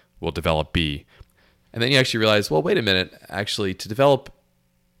A, we'll develop B. And then you actually realize, well, wait a minute, actually, to develop,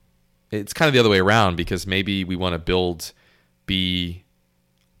 it's kind of the other way around, because maybe we want to build B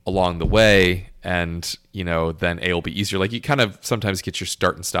along the way, and then A will be easier. Like, you kind of sometimes get your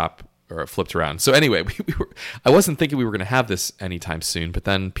start and stop or flipped around. So anyway, I wasn't thinking we were going to have this anytime soon, but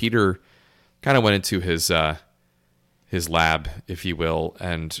then Peter kind of went into his lab, if you will,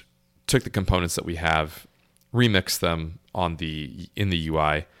 and took the components that we have, remixed them in the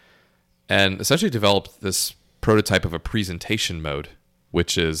UI, and essentially developed this prototype of a presentation mode,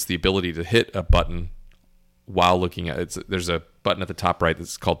 which is the ability to hit a button while looking at it. There's a button at the top right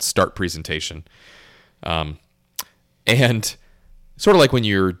that's called Start Presentation. And sort of like when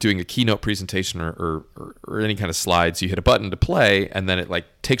you're doing a keynote presentation or any kind of slides, you hit a button to play, and then it like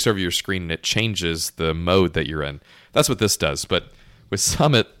takes over your screen and it changes the mode that you're in. That's what this does. But with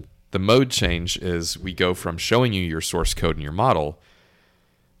Summit, the mode change is we go from showing you your source code and your model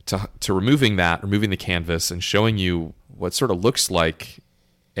to removing the canvas and showing you what sort of looks like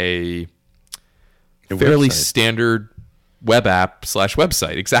a fairly website. Standard web app /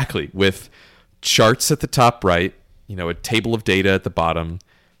 website. Exactly. With charts at the top right, a table of data at the bottom,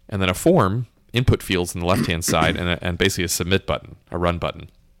 and then a form, input fields on the left-hand side, and basically a submit button, a run button.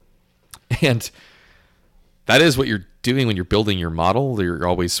 And that is what you're doing when you're building your model. You're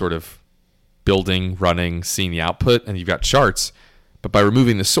always sort of building, running, seeing the output, and you've got charts. But by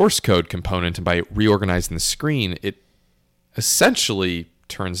removing the source code component and by reorganizing the screen, it essentially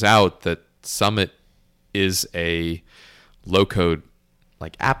turns out that Summit is a low-code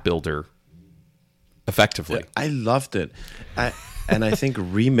like app builder effectively. I loved it. And I think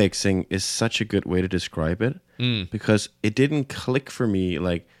remixing is such a good way to describe it, because it didn't click for me.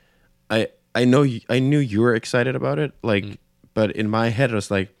 Like, I knew you were excited about it, like, but in my head, I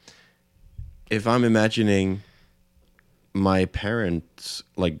was like, if I'm imagining my parents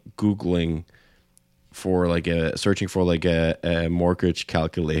like Googling for like searching for like a mortgage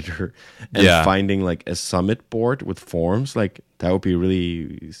calculator and finding like a Summit board with forms, like that would be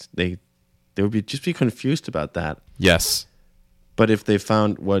really, they would be just be confused about that. Yes. But if they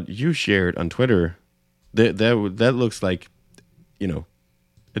found what you shared on Twitter, that looks like,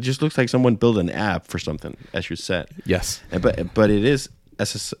 it just looks like someone built an app for something, as you said. Yes. But it is,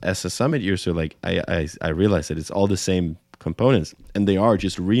 as a Summit user, like I realize that it's all the same components and they are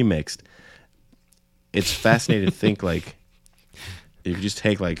just remixed. It's fascinating to think like if you just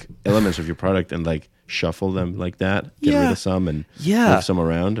take like elements of your product and like shuffle them like that, get rid of some and move some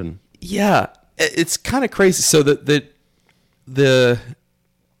around, and it's kind of crazy. So the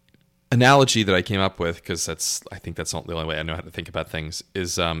analogy that I came up with, because I think that's the only way I know how to think about things,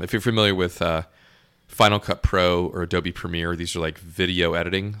 is if you're familiar with Final Cut Pro or Adobe Premiere, these are like video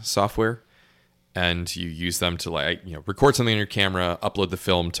editing software, and you use them to like record something on your camera, upload the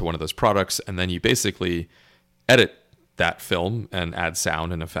film to one of those products, and then you basically edit that film and add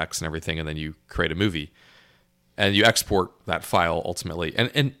sound and effects and everything, and then you create a movie. And you export that file ultimately.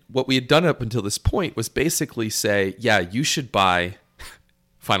 And what we had done up until this point was basically say, yeah, you should buy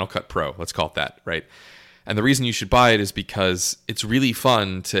Final Cut Pro. Let's call it that, right? And the reason you should buy it is because it's really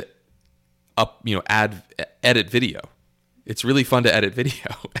fun to edit video. It's really fun to edit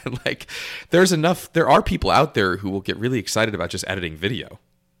video. And like there are people out there who will get really excited about just editing video.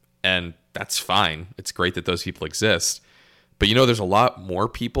 And that's fine. It's great that those people exist. But there's a lot more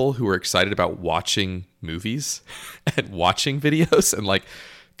people who are excited about watching movies and watching videos and like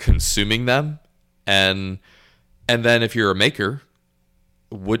consuming them. And then if you're a maker,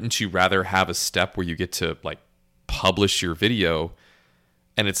 wouldn't you rather have a step where you get to like publish your video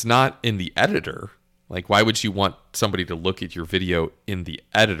and it's not in the editor? Like, why would you want somebody to look at your video in the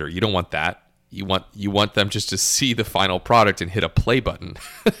editor? You don't want that. You want them just to see the final product and hit a play button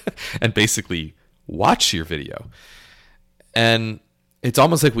and basically watch your video. And it's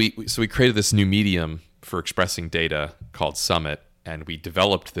almost like we created this new medium for expressing data called Summit, and we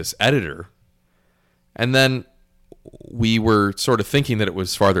developed this editor. And then we were sort of thinking that it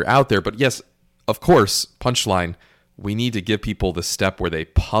was farther out there. But yes, of course, punchline, we need to give people the step where they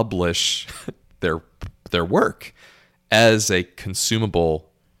publish their work as a consumable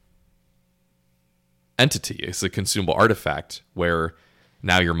entity, as a consumable artifact, where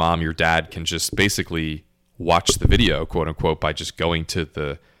now your mom, your dad can just basically watch the video, quote unquote, by just going to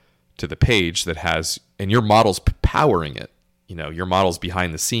the page that has, and your model's powering it. You know, your model's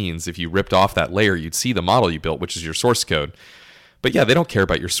behind the scenes. If you ripped off that layer, you'd see the model you built, which is your source code. But yeah, they don't care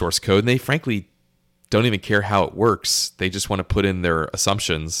about your source code, and they frankly don't even care how it works. They just want to put in their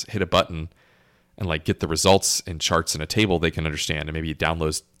assumptions, hit a button, and like get the results in charts in a table they can understand, and maybe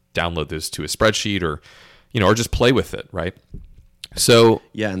download those to a spreadsheet, or or just play with it, right? So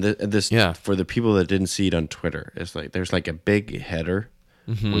yeah, and this for the people that didn't see it on Twitter, it's like there's like a big header,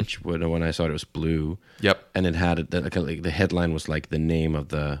 which when I saw it was blue. Yep, and it had like the headline was like the name of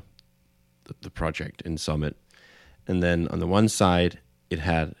the project in Summit, and then on the one side it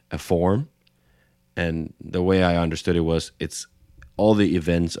had a form, and the way I understood it was it's all the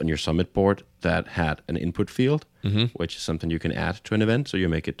events on your Summit board that had an input field, which is something you can add to an event, so you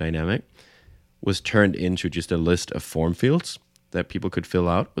make it dynamic, was turned into just a list of form fields that people could fill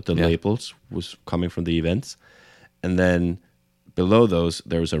out with the labels was coming from the events. And then below those,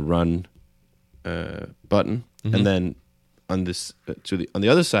 there was a run button. And then on this on the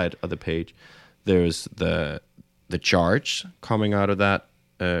other side of the page, there's the charge coming out of that,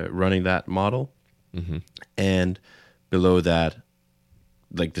 running that model. And below that,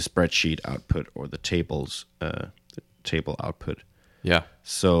 like the spreadsheet output or the table output. Yeah.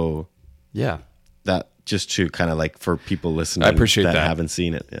 So yeah, that just to kind of like for people listening, I appreciate that haven't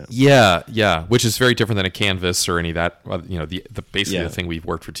seen it. Yeah, which is very different than a canvas or any of that. The basically the thing we've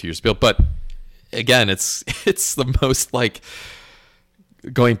worked for 2 years to build. But again, it's the most like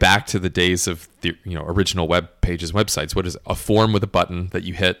going back to the days of the original web pages, websites. What is a form with a button that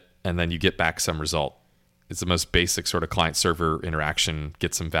you hit and then you get back some result? It's the most basic sort of client-server interaction,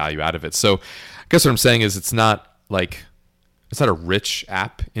 get some value out of it. So I guess what I'm saying is it's not a rich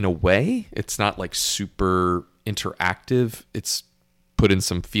app in a way. It's not like super interactive. It's put in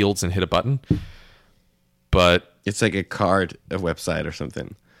some fields and hit a button. But it's like a website or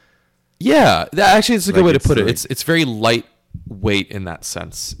something. Yeah, actually it's a good way to put it. It's very lightweight in that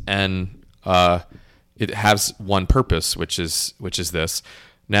sense. And it has one purpose, which is this.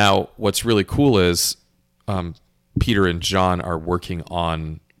 Now, what's really cool is Peter and John are working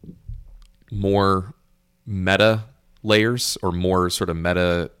on more meta layers or more sort of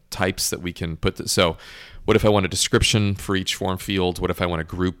meta types that we can put. So what if I want a description for each form field? What if I want to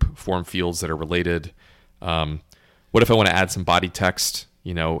group form fields that are related? What if I want to add some body text,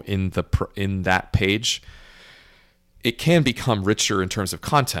 in that page? It can become richer in terms of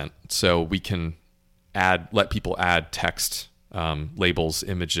content. So we can let people add text, labels,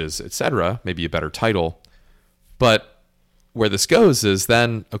 images, etc., maybe a better title. But where this goes is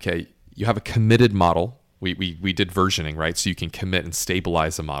then, okay, you have a committed model. We did versioning, right? So you can commit and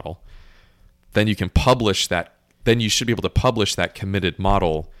stabilize a model. Then you can publish that. Then you should be able to publish that committed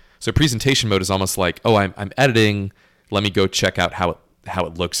model. So presentation mode is almost like, oh, I'm editing. Let me go check out how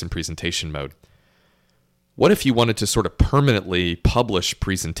it looks in presentation mode. What if you wanted to sort of permanently publish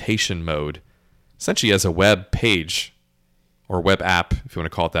presentation mode, essentially as a web page or web app, if you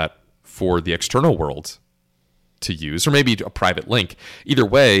want to call it that, for the external world to use, or maybe a private link? Either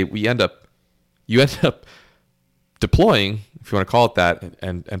way, you end up deploying, if you want to call it that,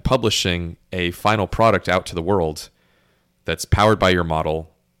 and publishing a final product out to the world that's powered by your model,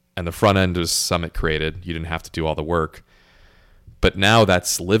 and the front end was Summit created. You didn't have to do all the work. But now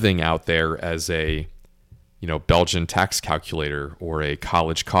that's living out there as a Belgian tax calculator or a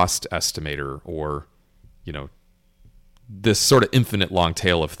college cost estimator or this sort of infinite long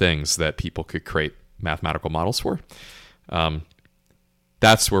tail of things that people could create mathematical models for.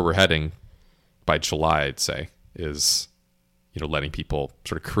 That's where we're heading by July, I'd say, is letting people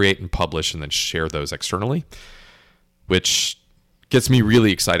sort of create and publish and then share those externally, which gets me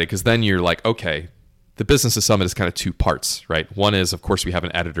really excited because then you're like, okay, the business of Summit is kind of 2 parts, right? One is, of course, we have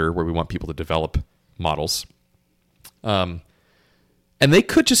an editor where we want people to develop models. And they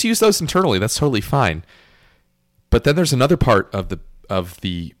could just use those internally. That's totally fine. But then there's another part of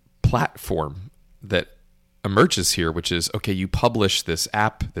the platform that emerges here, which is, okay, you publish this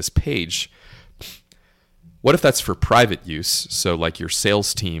app, this page. What if that's for private use? So like your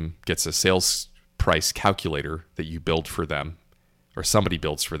sales team gets a sales price calculator that you build for them, or somebody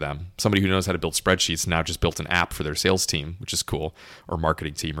builds for them. Somebody who knows how to build spreadsheets now just built an app for their sales team, which is cool, or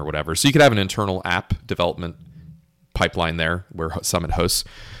marketing team or whatever. So you could have an internal app development pipeline there where Summit hosts.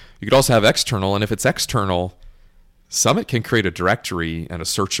 You could also have external, and if it's external, Summit can create a directory and a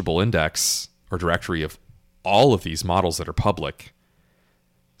searchable index or directory of all of these models that are public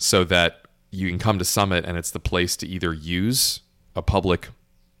so that you can come to Summit and it's the place to either use a publicly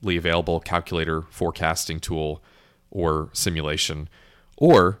available calculator, forecasting tool, or simulation,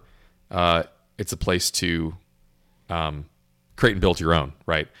 or it's a place to create and build your own,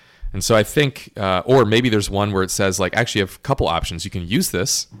 right? And so I think, or maybe there's one where it says like, actually you have a couple options. You can use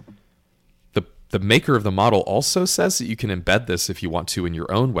this. The maker of the model also says that you can embed this if you want to in your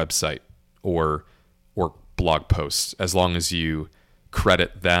own website or blog posts, as long as you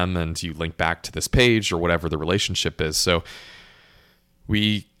credit them and you link back to this page or whatever the relationship is. So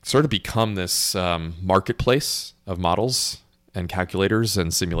we sort of become this marketplace of models and calculators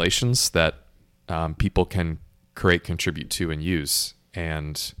and simulations that people can create, contribute to, and use.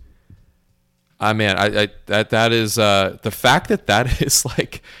 And that is the fact that is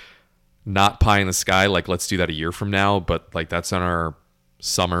like not pie in the sky. Like, let's do that a year from now, but like that's on our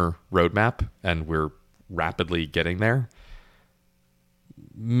summer roadmap, and we're rapidly getting there.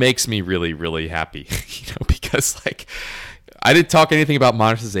 Makes me really, really happy, because like I didn't talk anything about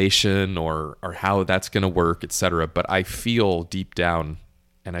monetization or how that's going to work, etc. But I feel deep down,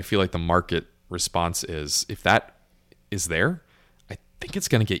 and I feel like the market response is, if that is there, I think it's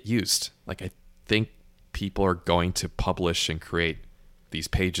going to get used. Like, I think people are going to publish and create these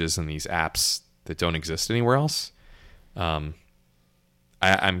pages and these apps that don't exist anywhere else. I'm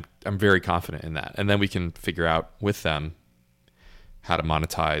very confident in that, and then we can figure out with them how to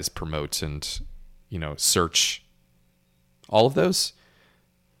monetize, promote, and search all of those.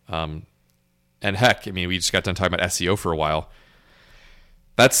 And heck, I mean, we just got done talking about SEO for a while.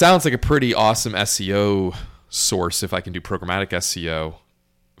 That sounds like a pretty awesome SEO source if I can do programmatic SEO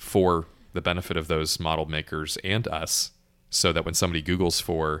for the benefit of those model makers and us, so that when somebody Googles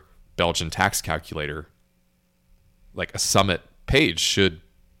for Belgian tax calculator, like a Summit page should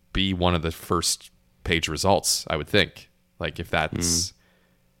be one of the first page results, I would think. Like if that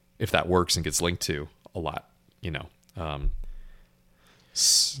works and gets linked to a lot,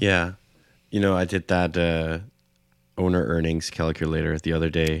 Yeah. I did that owner earnings calculator the other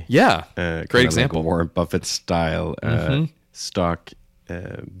day. Yeah. Great example. Like Warren Buffett style stock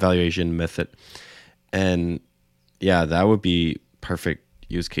valuation method. And yeah, that would be perfect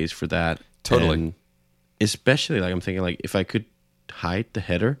use case for that. Totally. And especially like I'm thinking like if I could hide the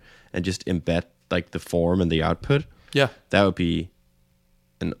header and just embed like the form and the output. Yeah. That would be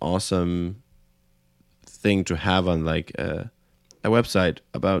an awesome thing to have on like a website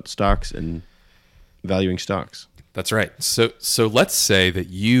about stocks and valuing stocks. That's right. So let's say that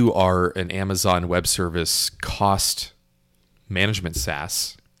you are an Amazon Web Service cost management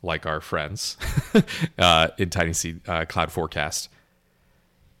SaaS, like our friends in TinySeed Cloud Forecast.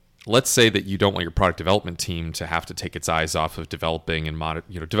 Let's say that you don't want your product development team to have to take its eyes off of developing and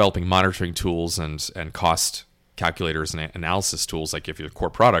developing monitoring tools and cost calculators and analysis tools. Like if you're a core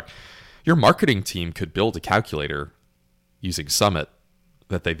product, your marketing team could build a calculator using Summit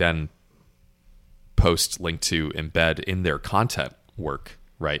that they then post, link to, embed in their content work,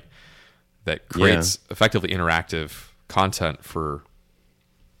 right? That creates effectively interactive content for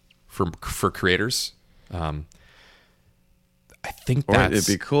creators. I think it'd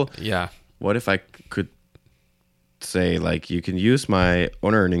be cool. Yeah. What if I could say like you can use my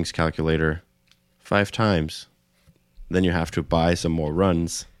owner earnings calculator 5 times, then you have to buy some more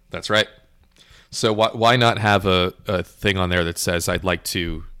runs. That's right. So why not have a thing on there that says I'd like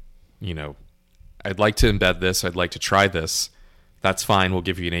to embed this. I'd like to try this. That's fine. We'll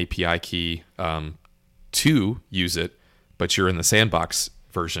give you an API key to use it, but you're in the sandbox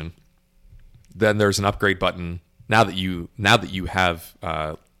version. Then there's an upgrade button. Now that you have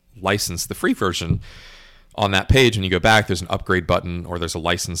licensed the free version, on that page, when you go back, there's an upgrade button or there's a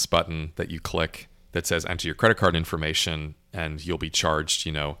license button that you click that says enter your credit card information, and you'll be charged,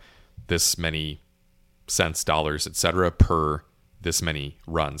 this many cents, dollars, etc. per this many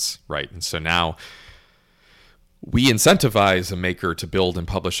runs, right? And so now we incentivize a maker to build and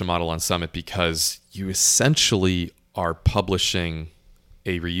publish a model on Summit because you essentially are publishing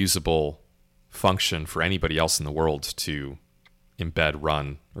a reusable function for anybody else in the world to embed,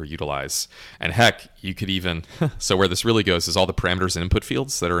 run, or utilize. And heck, you could even, so where this really goes is all the parameters and input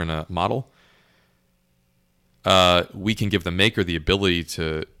fields that are in a model. We can give the maker the ability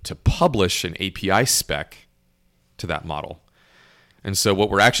to publish an API spec to that model. And so what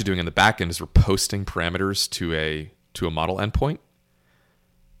we're actually doing in the back end is we're posting parameters to a model endpoint.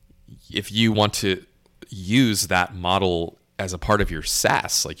 If you want to use that model as a part of your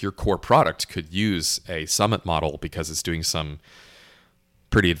SaaS, like your core product could use a Summit model because it's doing some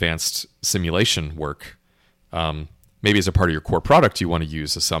pretty advanced simulation work. Maybe as a part of your core product, you want to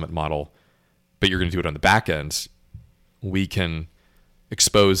use a Summit model, but you're going to do it on the back end. We can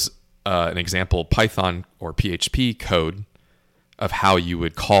expose an example Python or PHP code of how you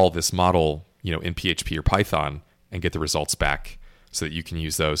would call this model, in PHP or Python and get the results back so that you can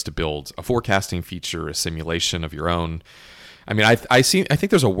use those to build a forecasting feature, a simulation of your own. I mean, I think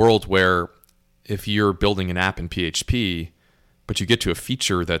there's a world where if you're building an app in PHP, but you get to a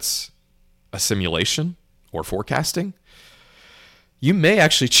feature that's a simulation or forecasting, you may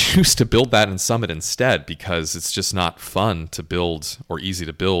actually choose to build that in Summit instead, because it's just not fun to build or easy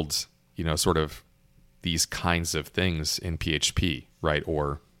to build, sort of these kinds of things in PHP, right?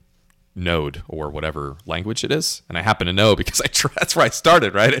 Or Node or whatever language it is. And I happen to know because that's where I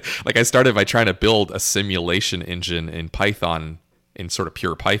started, right? Like I started by trying to build a simulation engine in Python, in sort of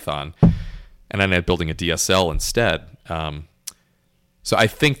pure Python, and I ended up building a DSL instead. So I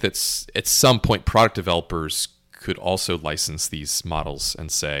think that at some point product developers could also license these models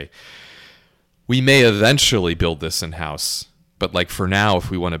and say, we may eventually build this in-house, but like for now,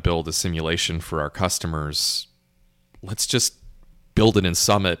 if we want to build a simulation for our customers, let's just build it in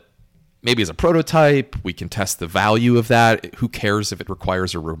Summit, maybe as a prototype. We can test the value of that. Who cares if it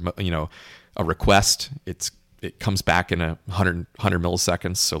requires a request? It comes back in 100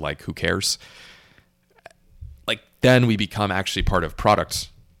 milliseconds, so like who cares? Like then we become actually part of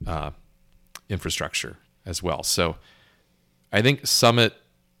product infrastructure as well. So I think Summit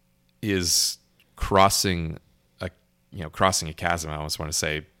is crossing a chasm. I almost want to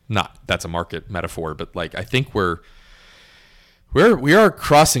say, not that's a market metaphor, but like I think we are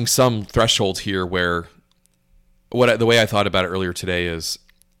crossing some threshold here where the way I thought about it earlier today is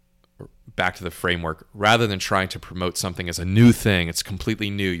back to the framework. Rather than trying to promote something as a new thing, it's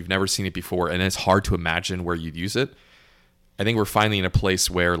completely new, you've never seen it before, and it's hard to imagine where you'd use it. I think we're finally in a place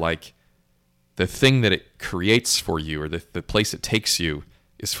where like the thing that it creates for you, or the place it takes you,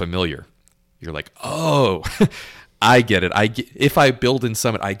 is familiar. You're like, oh, I get it. If I build in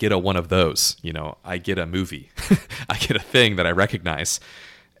Summit, I get one of those. I get a movie. I get a thing that I recognize.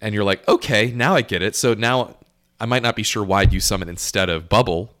 And you're like, okay, now I get it. So now I might not be sure why I'd use Summit instead of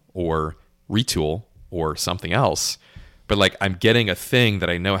Bubble or Retool or something else. But like I'm getting a thing that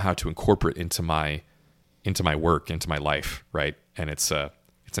I know how to incorporate into my work, into my life, right? And it's an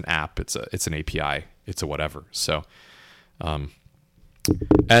app, it's an API, it's a whatever. So,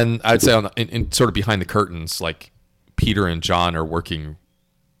 and I'd say in sort of behind the curtains, like Peter and John are working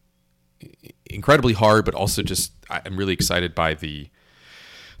incredibly hard, but also just I'm really excited by the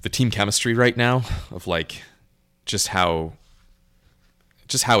team chemistry right now of like just how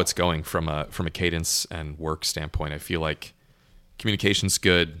it's going from a cadence and work standpoint. I feel like communication's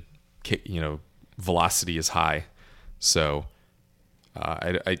good, velocity is high. So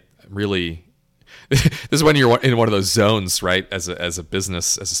I really this is when you're in one of those zones, right? As a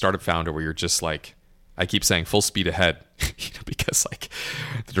business, as a startup founder, where you're just like, I keep saying full speed ahead, because like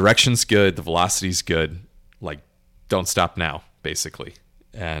the direction's good, the velocity's good, like don't stop now, basically.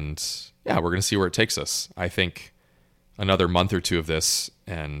 And yeah, we're gonna see where it takes us. I think another month or two of this,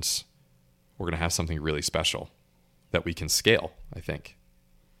 and we're gonna have something really special that we can scale, I think.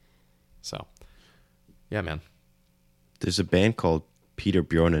 So yeah, man. There's a band called Peter,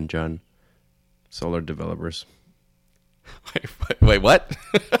 Bjorn, and John, Solar Developers. Wait, what?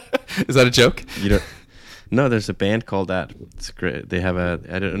 Is that a joke? No, there's a band called that. It's great. They have I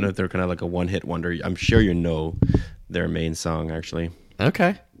don't know if they're kind of like a one-hit wonder. I'm sure you know their main song, actually.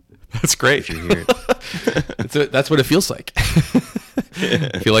 Okay. That's great. If you hear it. That's what it feels like.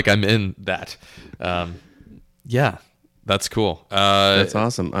 I feel like I'm in that. Yeah, that's cool. That's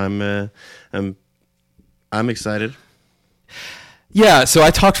awesome. I'm excited. Yeah, so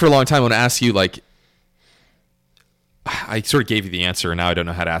I talked for a long time. I want to ask you, like, I sort of gave you the answer, and now I don't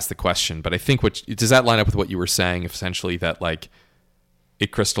know how to ask the question. But I think does that line up with what you were saying, essentially, that like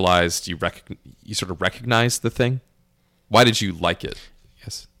it crystallized, you sort of recognized the thing? Why did you like it?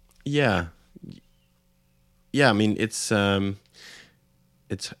 Yes. Yeah. I mean, it's hard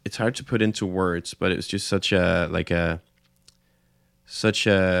to put into words, but it was just such a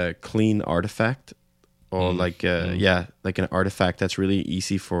clean artifact. Or like an artifact that's really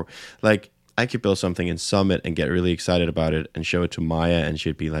easy for, like, I could build something in Summit and get really excited about it and show it to Maya, and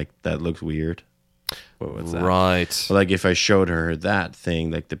she'd be like, that looks weird. What's that? Right. But like if I showed her that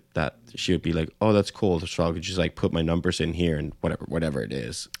thing, like that she would be like, oh, that's cool. So I could just like put my numbers in here and whatever it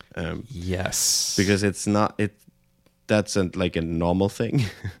is. Yes. Because that's like a normal thing.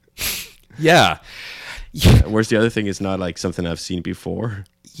 Yeah. Whereas the other thing is not like something I've seen before.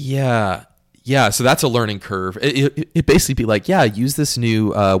 Yeah. Yeah, so that's a learning curve. It basically be like, yeah, use this new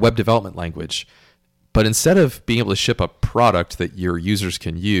web development language. But instead of being able to ship a product that your users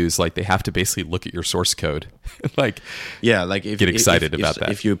can use, like they have to basically look at your source code. Like, yeah, like get excited about that.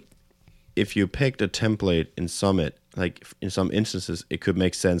 If you picked a template in Summit, like in some instances, it could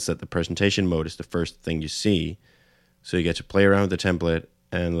make sense that the presentation mode is the first thing you see. So you get to play around with the template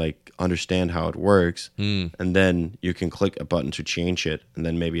and like understand how it works, and then you can click a button to change it, and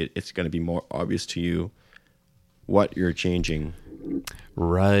then maybe it's going to be more obvious to you what you're changing.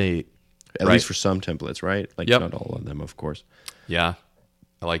 Right. At least for some templates, right? Like not all of them, of course. Yeah,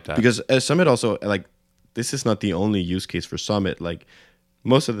 I like that. Because Summit also, like, this is not the only use case for Summit. Like,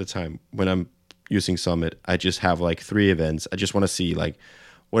 most of the time when I'm using Summit, I just have like 3 events. I just want to see like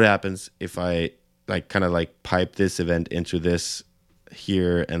what happens if I like kind of like pipe this event into this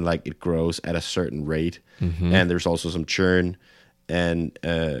here, and like it grows at a certain rate. And there's also some churn and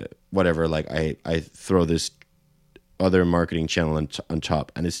whatever. Like I throw this other marketing channel on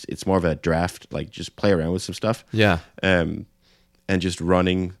top, and it's more of a draft, like just play around with some stuff. Yeah. And just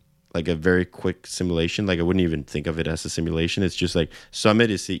running like a very quick simulation. Like I wouldn't even think of it as a simulation. It's just like Summit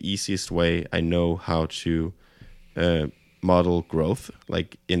is the easiest way I know how to model growth.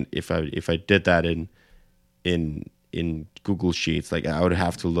 Like if I did that in Google Sheets, like I would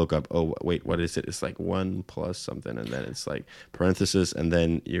have to look up, oh wait, what is it? It's like 1 plus something, and then it's like parenthesis, and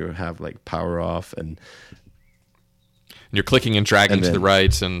then you have like power off, and you're clicking and dragging to the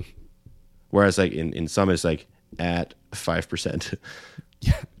right, and whereas like in Summit it's like at 5%.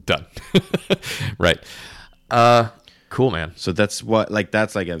 Yeah, done. Right. Cool, man. So that's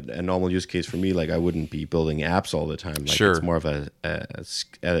that's like a normal use case for me. Like I wouldn't be building apps all the time. Like sure. It's more of a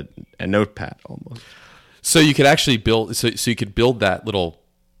notepad almost. So you could actually build. So you could build that little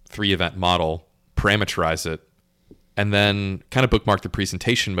 3 event model, parameterize it, and then kind of bookmark the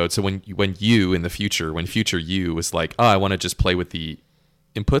presentation mode. So when you in the future, when future you is like, oh, I want to just play with the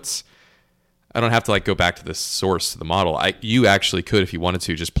inputs, I don't have to like go back to the source of the model. You actually could, if you wanted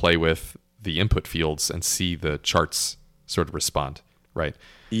to, just play with the input fields and see the charts sort of respond, right?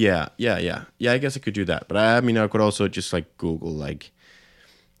 Yeah. I guess I could do that, but I mean, I could also just like Google like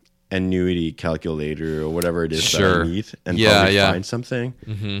annuity calculator or whatever it is that I need, and probably find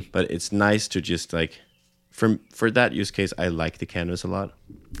something. But it's nice to just like, for that use case, I like the canvas a lot.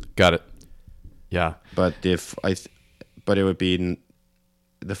 Got it. Yeah. But but it would be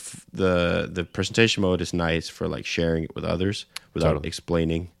the presentation mode is nice for like sharing it with others without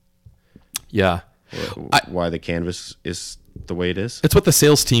explaining. Yeah. Why the canvas is the way it is. It's what the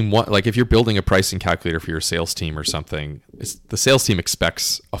sales team want. Like if you're building a pricing calculator for your sales team or something, the sales team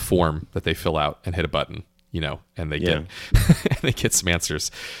expects a form that they fill out and hit a button, and they get they get some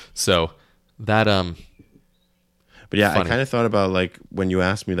answers. So that But yeah, funny. I kind of thought about like when you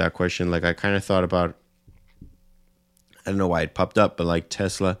asked me that question, like I kind of thought about, I don't know why it popped up, but like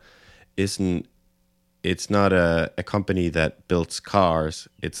Tesla it's not a company that builds cars.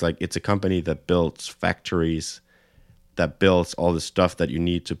 It's a company that builds factories, that builds all the stuff that you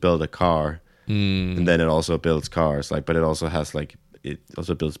need to build a car. And then it also builds cars, like, but it also has like, it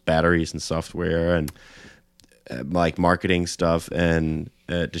also builds batteries and software and like marketing stuff and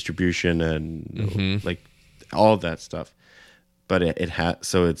distribution and like all of that stuff. But it has,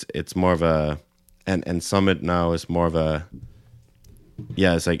 so it's more of a, and Summit now is more of a,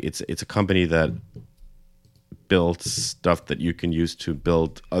 it's like it's a company that builds stuff that you can use to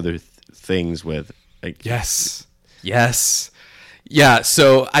build other things with. Like, yes. Yeah.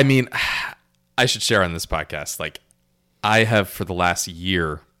 So I mean, I should share on this podcast. Like, I have for the last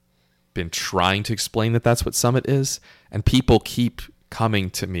year been trying to explain that that's what Summit is, and people keep coming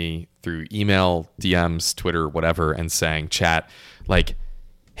to me through email, DMs, Twitter, whatever, and saying, chat, like,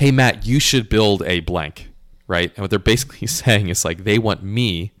 hey, Matt, you should build a blank, right? And what they're basically saying is like they want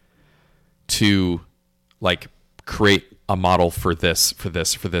me to like create a model for this. And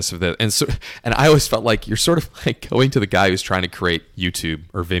I always felt like you're sort of like going to the guy who's trying to create YouTube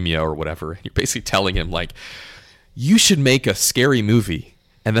or Vimeo or whatever. And you're basically telling him like, you should make a scary movie.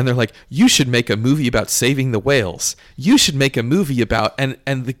 And then they're like, you should make a movie about saving the whales. You should make a movie about, and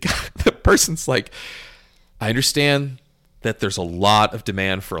the guy, the person's like, I understand that there's a lot of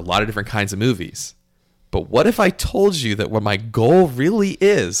demand for a lot of different kinds of movies. But what if I told you that what my goal really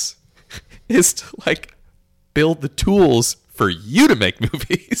is to like build the tools for you to make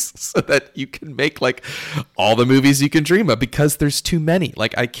movies so that you can make like all the movies you can dream of, because there's too many.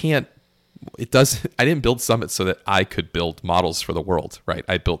 Like I didn't build Summit so that I could build models for the world, right?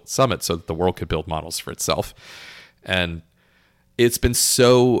 I built Summit so that the world could build models for itself. And it's been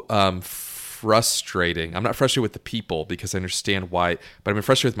so frustrating. I'm not frustrated with the people because I understand why, but I've been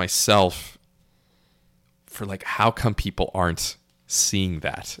frustrated with myself for like, how come people aren't seeing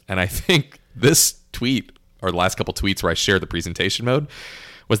that? And I think this tweet, or the last couple tweets where I shared the presentation mode,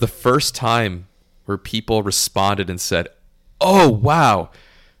 was the first time where people responded and said, oh, wow,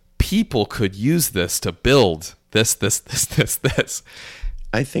 people could use this to build this.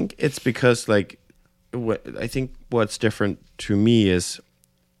 I think it's because like, I think what's different to me is,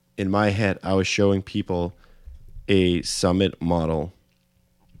 in my head, I was showing people a Summit model,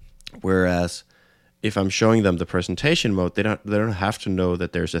 whereas if I'm showing them the presentation mode, they don't have to know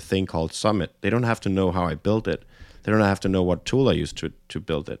that there's a thing called Summit. They don't have to know how I built it. They don't have to know what tool I used to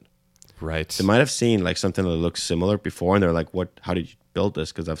build it. Right. They might have seen like something that looks similar before, and they're like, "What? How did you build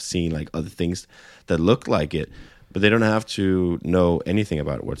this?" Because I've seen like other things that look like it, but they don't have to know anything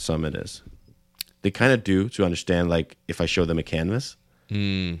about what Summit is. They kind of do to understand, like if I show them a canvas.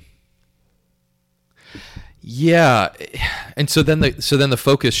 Yeah, and so then the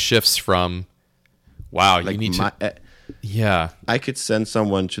focus shifts from, wow, Like you need to. Yeah. I could send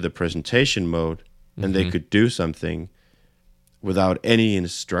someone to the presentation mode, and they could do something without any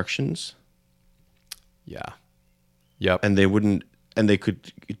instructions, Yeah. Yep. and they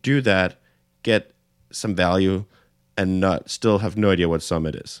could do that, get some value, and not still have no idea what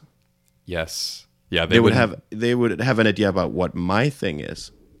Summit is. Yes. Yeah. They would wouldn't- have an idea about what my thing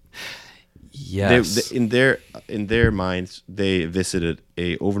is. Yes. In their minds, they visited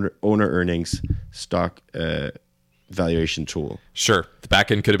a owner earnings stock valuation tool. Sure. The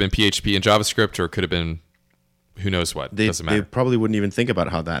backend could have been PHP and JavaScript, or it could have been who knows what. Doesn't They matter. probably wouldn't even think about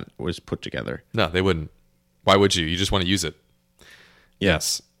how that was put together. No, they wouldn't. Why would you? You just want to use it.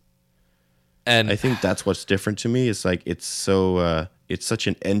 Yes. And I think that's what's different to me. Is like it's such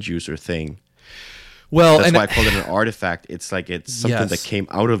an end user thing. well, That's and why I call it an artifact. It's like it's something Yes. that came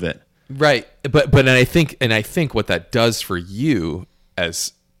out of it. right, but and I think what that does for you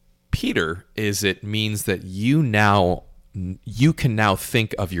as Peter is it means that you can now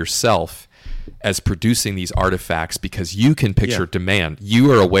think of yourself as producing these artifacts because you can picture Yeah. demand.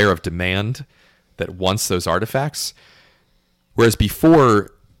 You are aware of demand that wants those artifacts. Whereas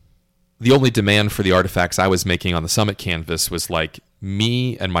before, the only demand for the artifacts I was making on the Summit canvas was like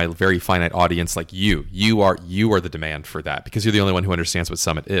me and my very finite audience, like you. You are the demand for that because you're the only one who understands what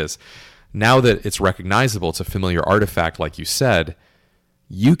Summit is. Now that it's recognizable, it's a familiar artifact, like you said,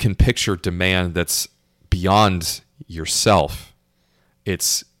 you can picture demand that's beyond yourself.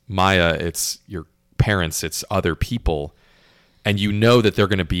 It's Maya, it's your parents, it's other people, and you know that they're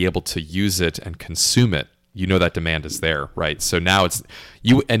going to be able to use it and consume it. You know that demand is there, right? So now it's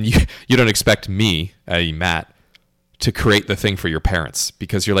you don't expect me, Matt, to create the thing for your parents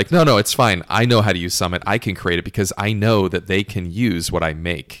because you're like, no, it's fine. I know how to use Summit. I can create it because I know that they can use what I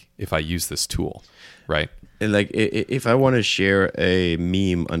make if I use this tool, right? And like if I want to share a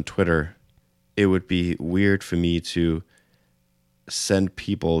meme on Twitter, it would be weird for me to send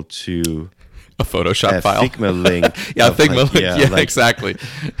people to A Photoshop a file. Figma link. Yeah, of, Figma like, link. Yeah, like, exactly.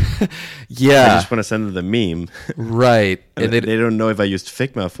 I Yeah, just want to send them the meme. right. And they don't know if I used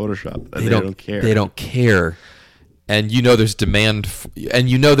Figma or Photoshop. They don't care. They don't care. And you know there's demand, and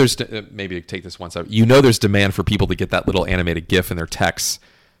you know there's maybe to take this one step. You know there's demand for people to get that little animated GIF in their texts.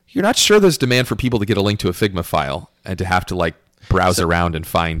 You're not sure there's demand for people to get a link to a Figma file and to have to like browse around and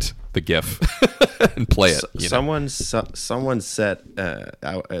find the GIF and play it. You know? Someone said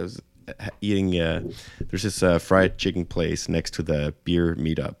I was eating. There's this fried chicken place next to the beer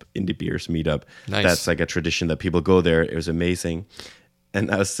meetup, Indie Beers meetup. Nice. That's like a tradition that people go there. It was amazing. And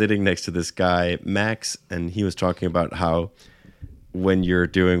I was sitting next to this guy, Max, and he was talking about how when you're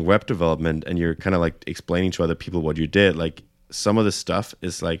doing web development and you're kind of like explaining to other people what you did, like some of the stuff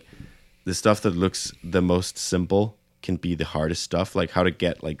is like the stuff that looks the most simple can be the hardest stuff, like how to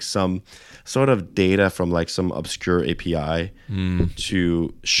get like some sort of data from like some obscure API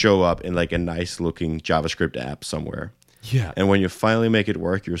to show up in like a nice looking JavaScript app somewhere. Yeah. And when you finally make it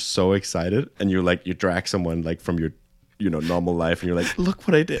work, you're so excited, and you're like, you drag someone like from your normal life, and you're like, look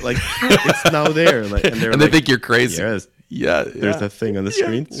what I did, like it's now there, like, and And like, they think you're crazy. yes, Yeah. there's that thing on the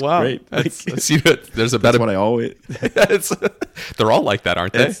screen. It's Wow. great. Like, There's a that's better. what I always. They're all like that,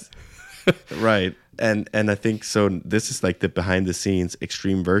 aren't they? It's, right. And I think so. This is like the behind the scenes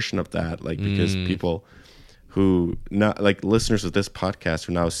extreme version of that, like because people who not like listeners of this podcast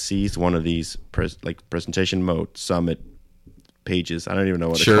who now sees one of these presentation mode Summit pages. I don't even know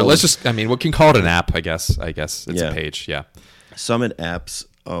what. Sure. to call Let's them. just. I mean, we can call it an app. I guess it's Yeah. a page. Yeah. Summit apps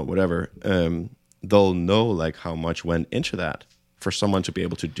or whatever. They'll know like how much went into that for someone to be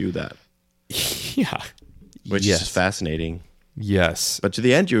able to do that, Yeah. which Yes. is fascinating. Yes. But to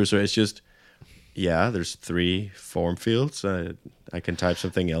the end user, it's just, there's 3 form fields. I can type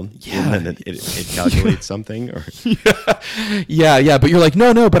something in, Yeah. and it calculates something. Or Yeah. But you're like,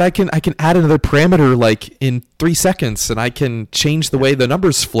 no. But I can add another parameter like in 3 seconds, and I can change the way the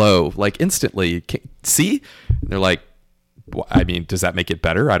numbers flow like instantly. See? And they're like, I mean, does that make it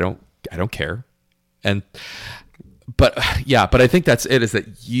better? I don't care. but yeah, but I think that's it, is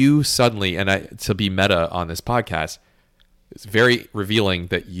that you suddenly, to be meta on this podcast, it's very revealing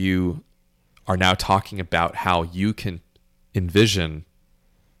that you are now talking about how you can envision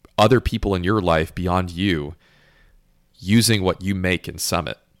other people in your life beyond you using what you make in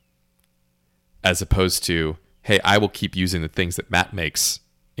Summit, as opposed to, hey, I will keep using the things that Matt makes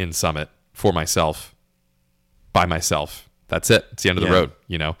in Summit for myself, by myself. That's it. It's the end of the road,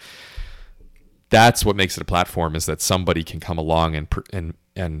 you know. That's what makes it a platform, is that somebody can come along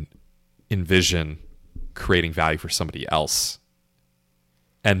and envision creating value for somebody else,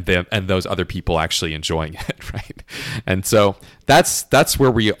 and those other people actually enjoying it, right? And so that's where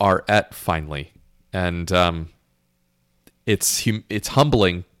we are at finally, and it's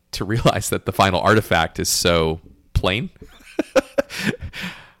humbling to realize that the final artifact is so plain.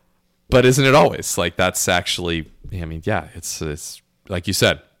 But isn't it always? Like, that's actually, I mean, yeah, it's like you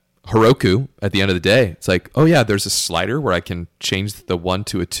said, Heroku, at the end of the day, it's like, oh yeah, there's a slider where I can change the 1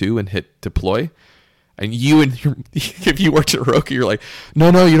 to a 2 and hit deploy. And if you worked at Heroku, you're like,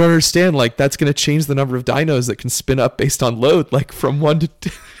 no, you don't understand. Like, that's going to change the number of dynos that can spin up based on load, like from 1 to 2.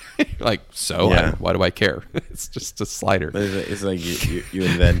 Like, why do I care? It's just a slider. It's like you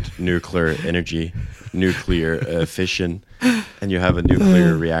invent nuclear energy, nuclear fission, and you have a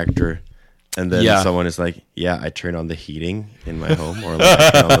nuclear reactor. And then someone is like, yeah, I turn on the heating in my home, or like I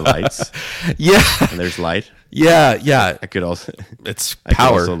turn on the lights. Yeah. And there's light. Yeah. I could also, it's I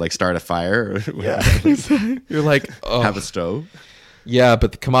power. could also like start a fire. Or You're like, oh. Have a stove. Yeah,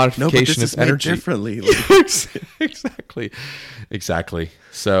 but the commodification of energy. Differently. Exactly.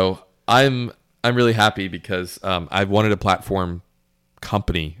 So I'm really happy because I've wanted a platform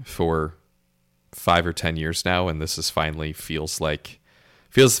company for 5 or 10 years now, and this is finally feels like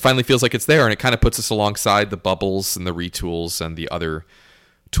it's there, and it kind of puts us alongside the Bubbles and the Retools and the other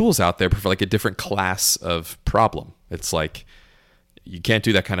tools out there for like a different class of problem. It's like you can't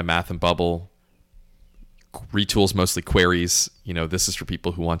do that kind of math in Bubble. Retools mostly queries. You know, this is for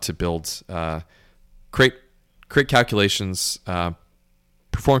people who want to build, create calculations,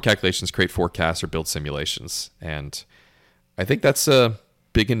 perform calculations, create forecasts, or build simulations. And I think that's a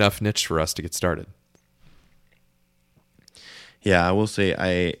big enough niche for us to get started. Yeah, I will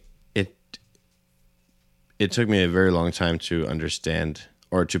say it took me a very long time to understand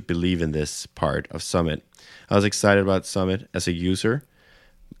or to believe in this part of Summit. I was excited about Summit as a user.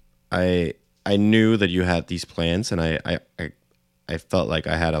 I knew that you had these plans, and I felt like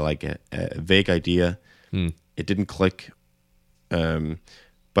I had a vague idea. It didn't click,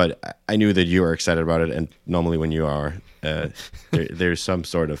 but I knew that you were excited about it. And normally, when you are, there's some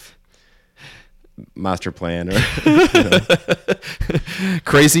sort of master plan or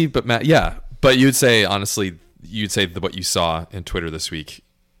crazy, but but you'd say, honestly, that what you saw in Twitter this week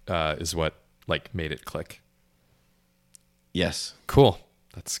is what like made it click. Yes. Cool.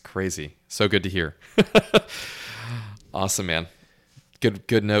 That's crazy. So good to hear. Awesome, man.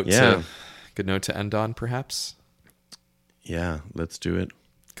 Good note to end on, perhaps. Yeah, let's do it.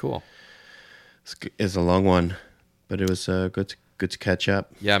 Cool. It's a long one, but it was good to catch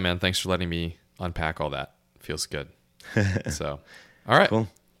up. Yeah, man. Thanks for letting me unpack all that. Feels good. So, all right. Cool.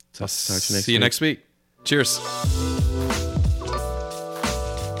 I'll see you next week. Cheers.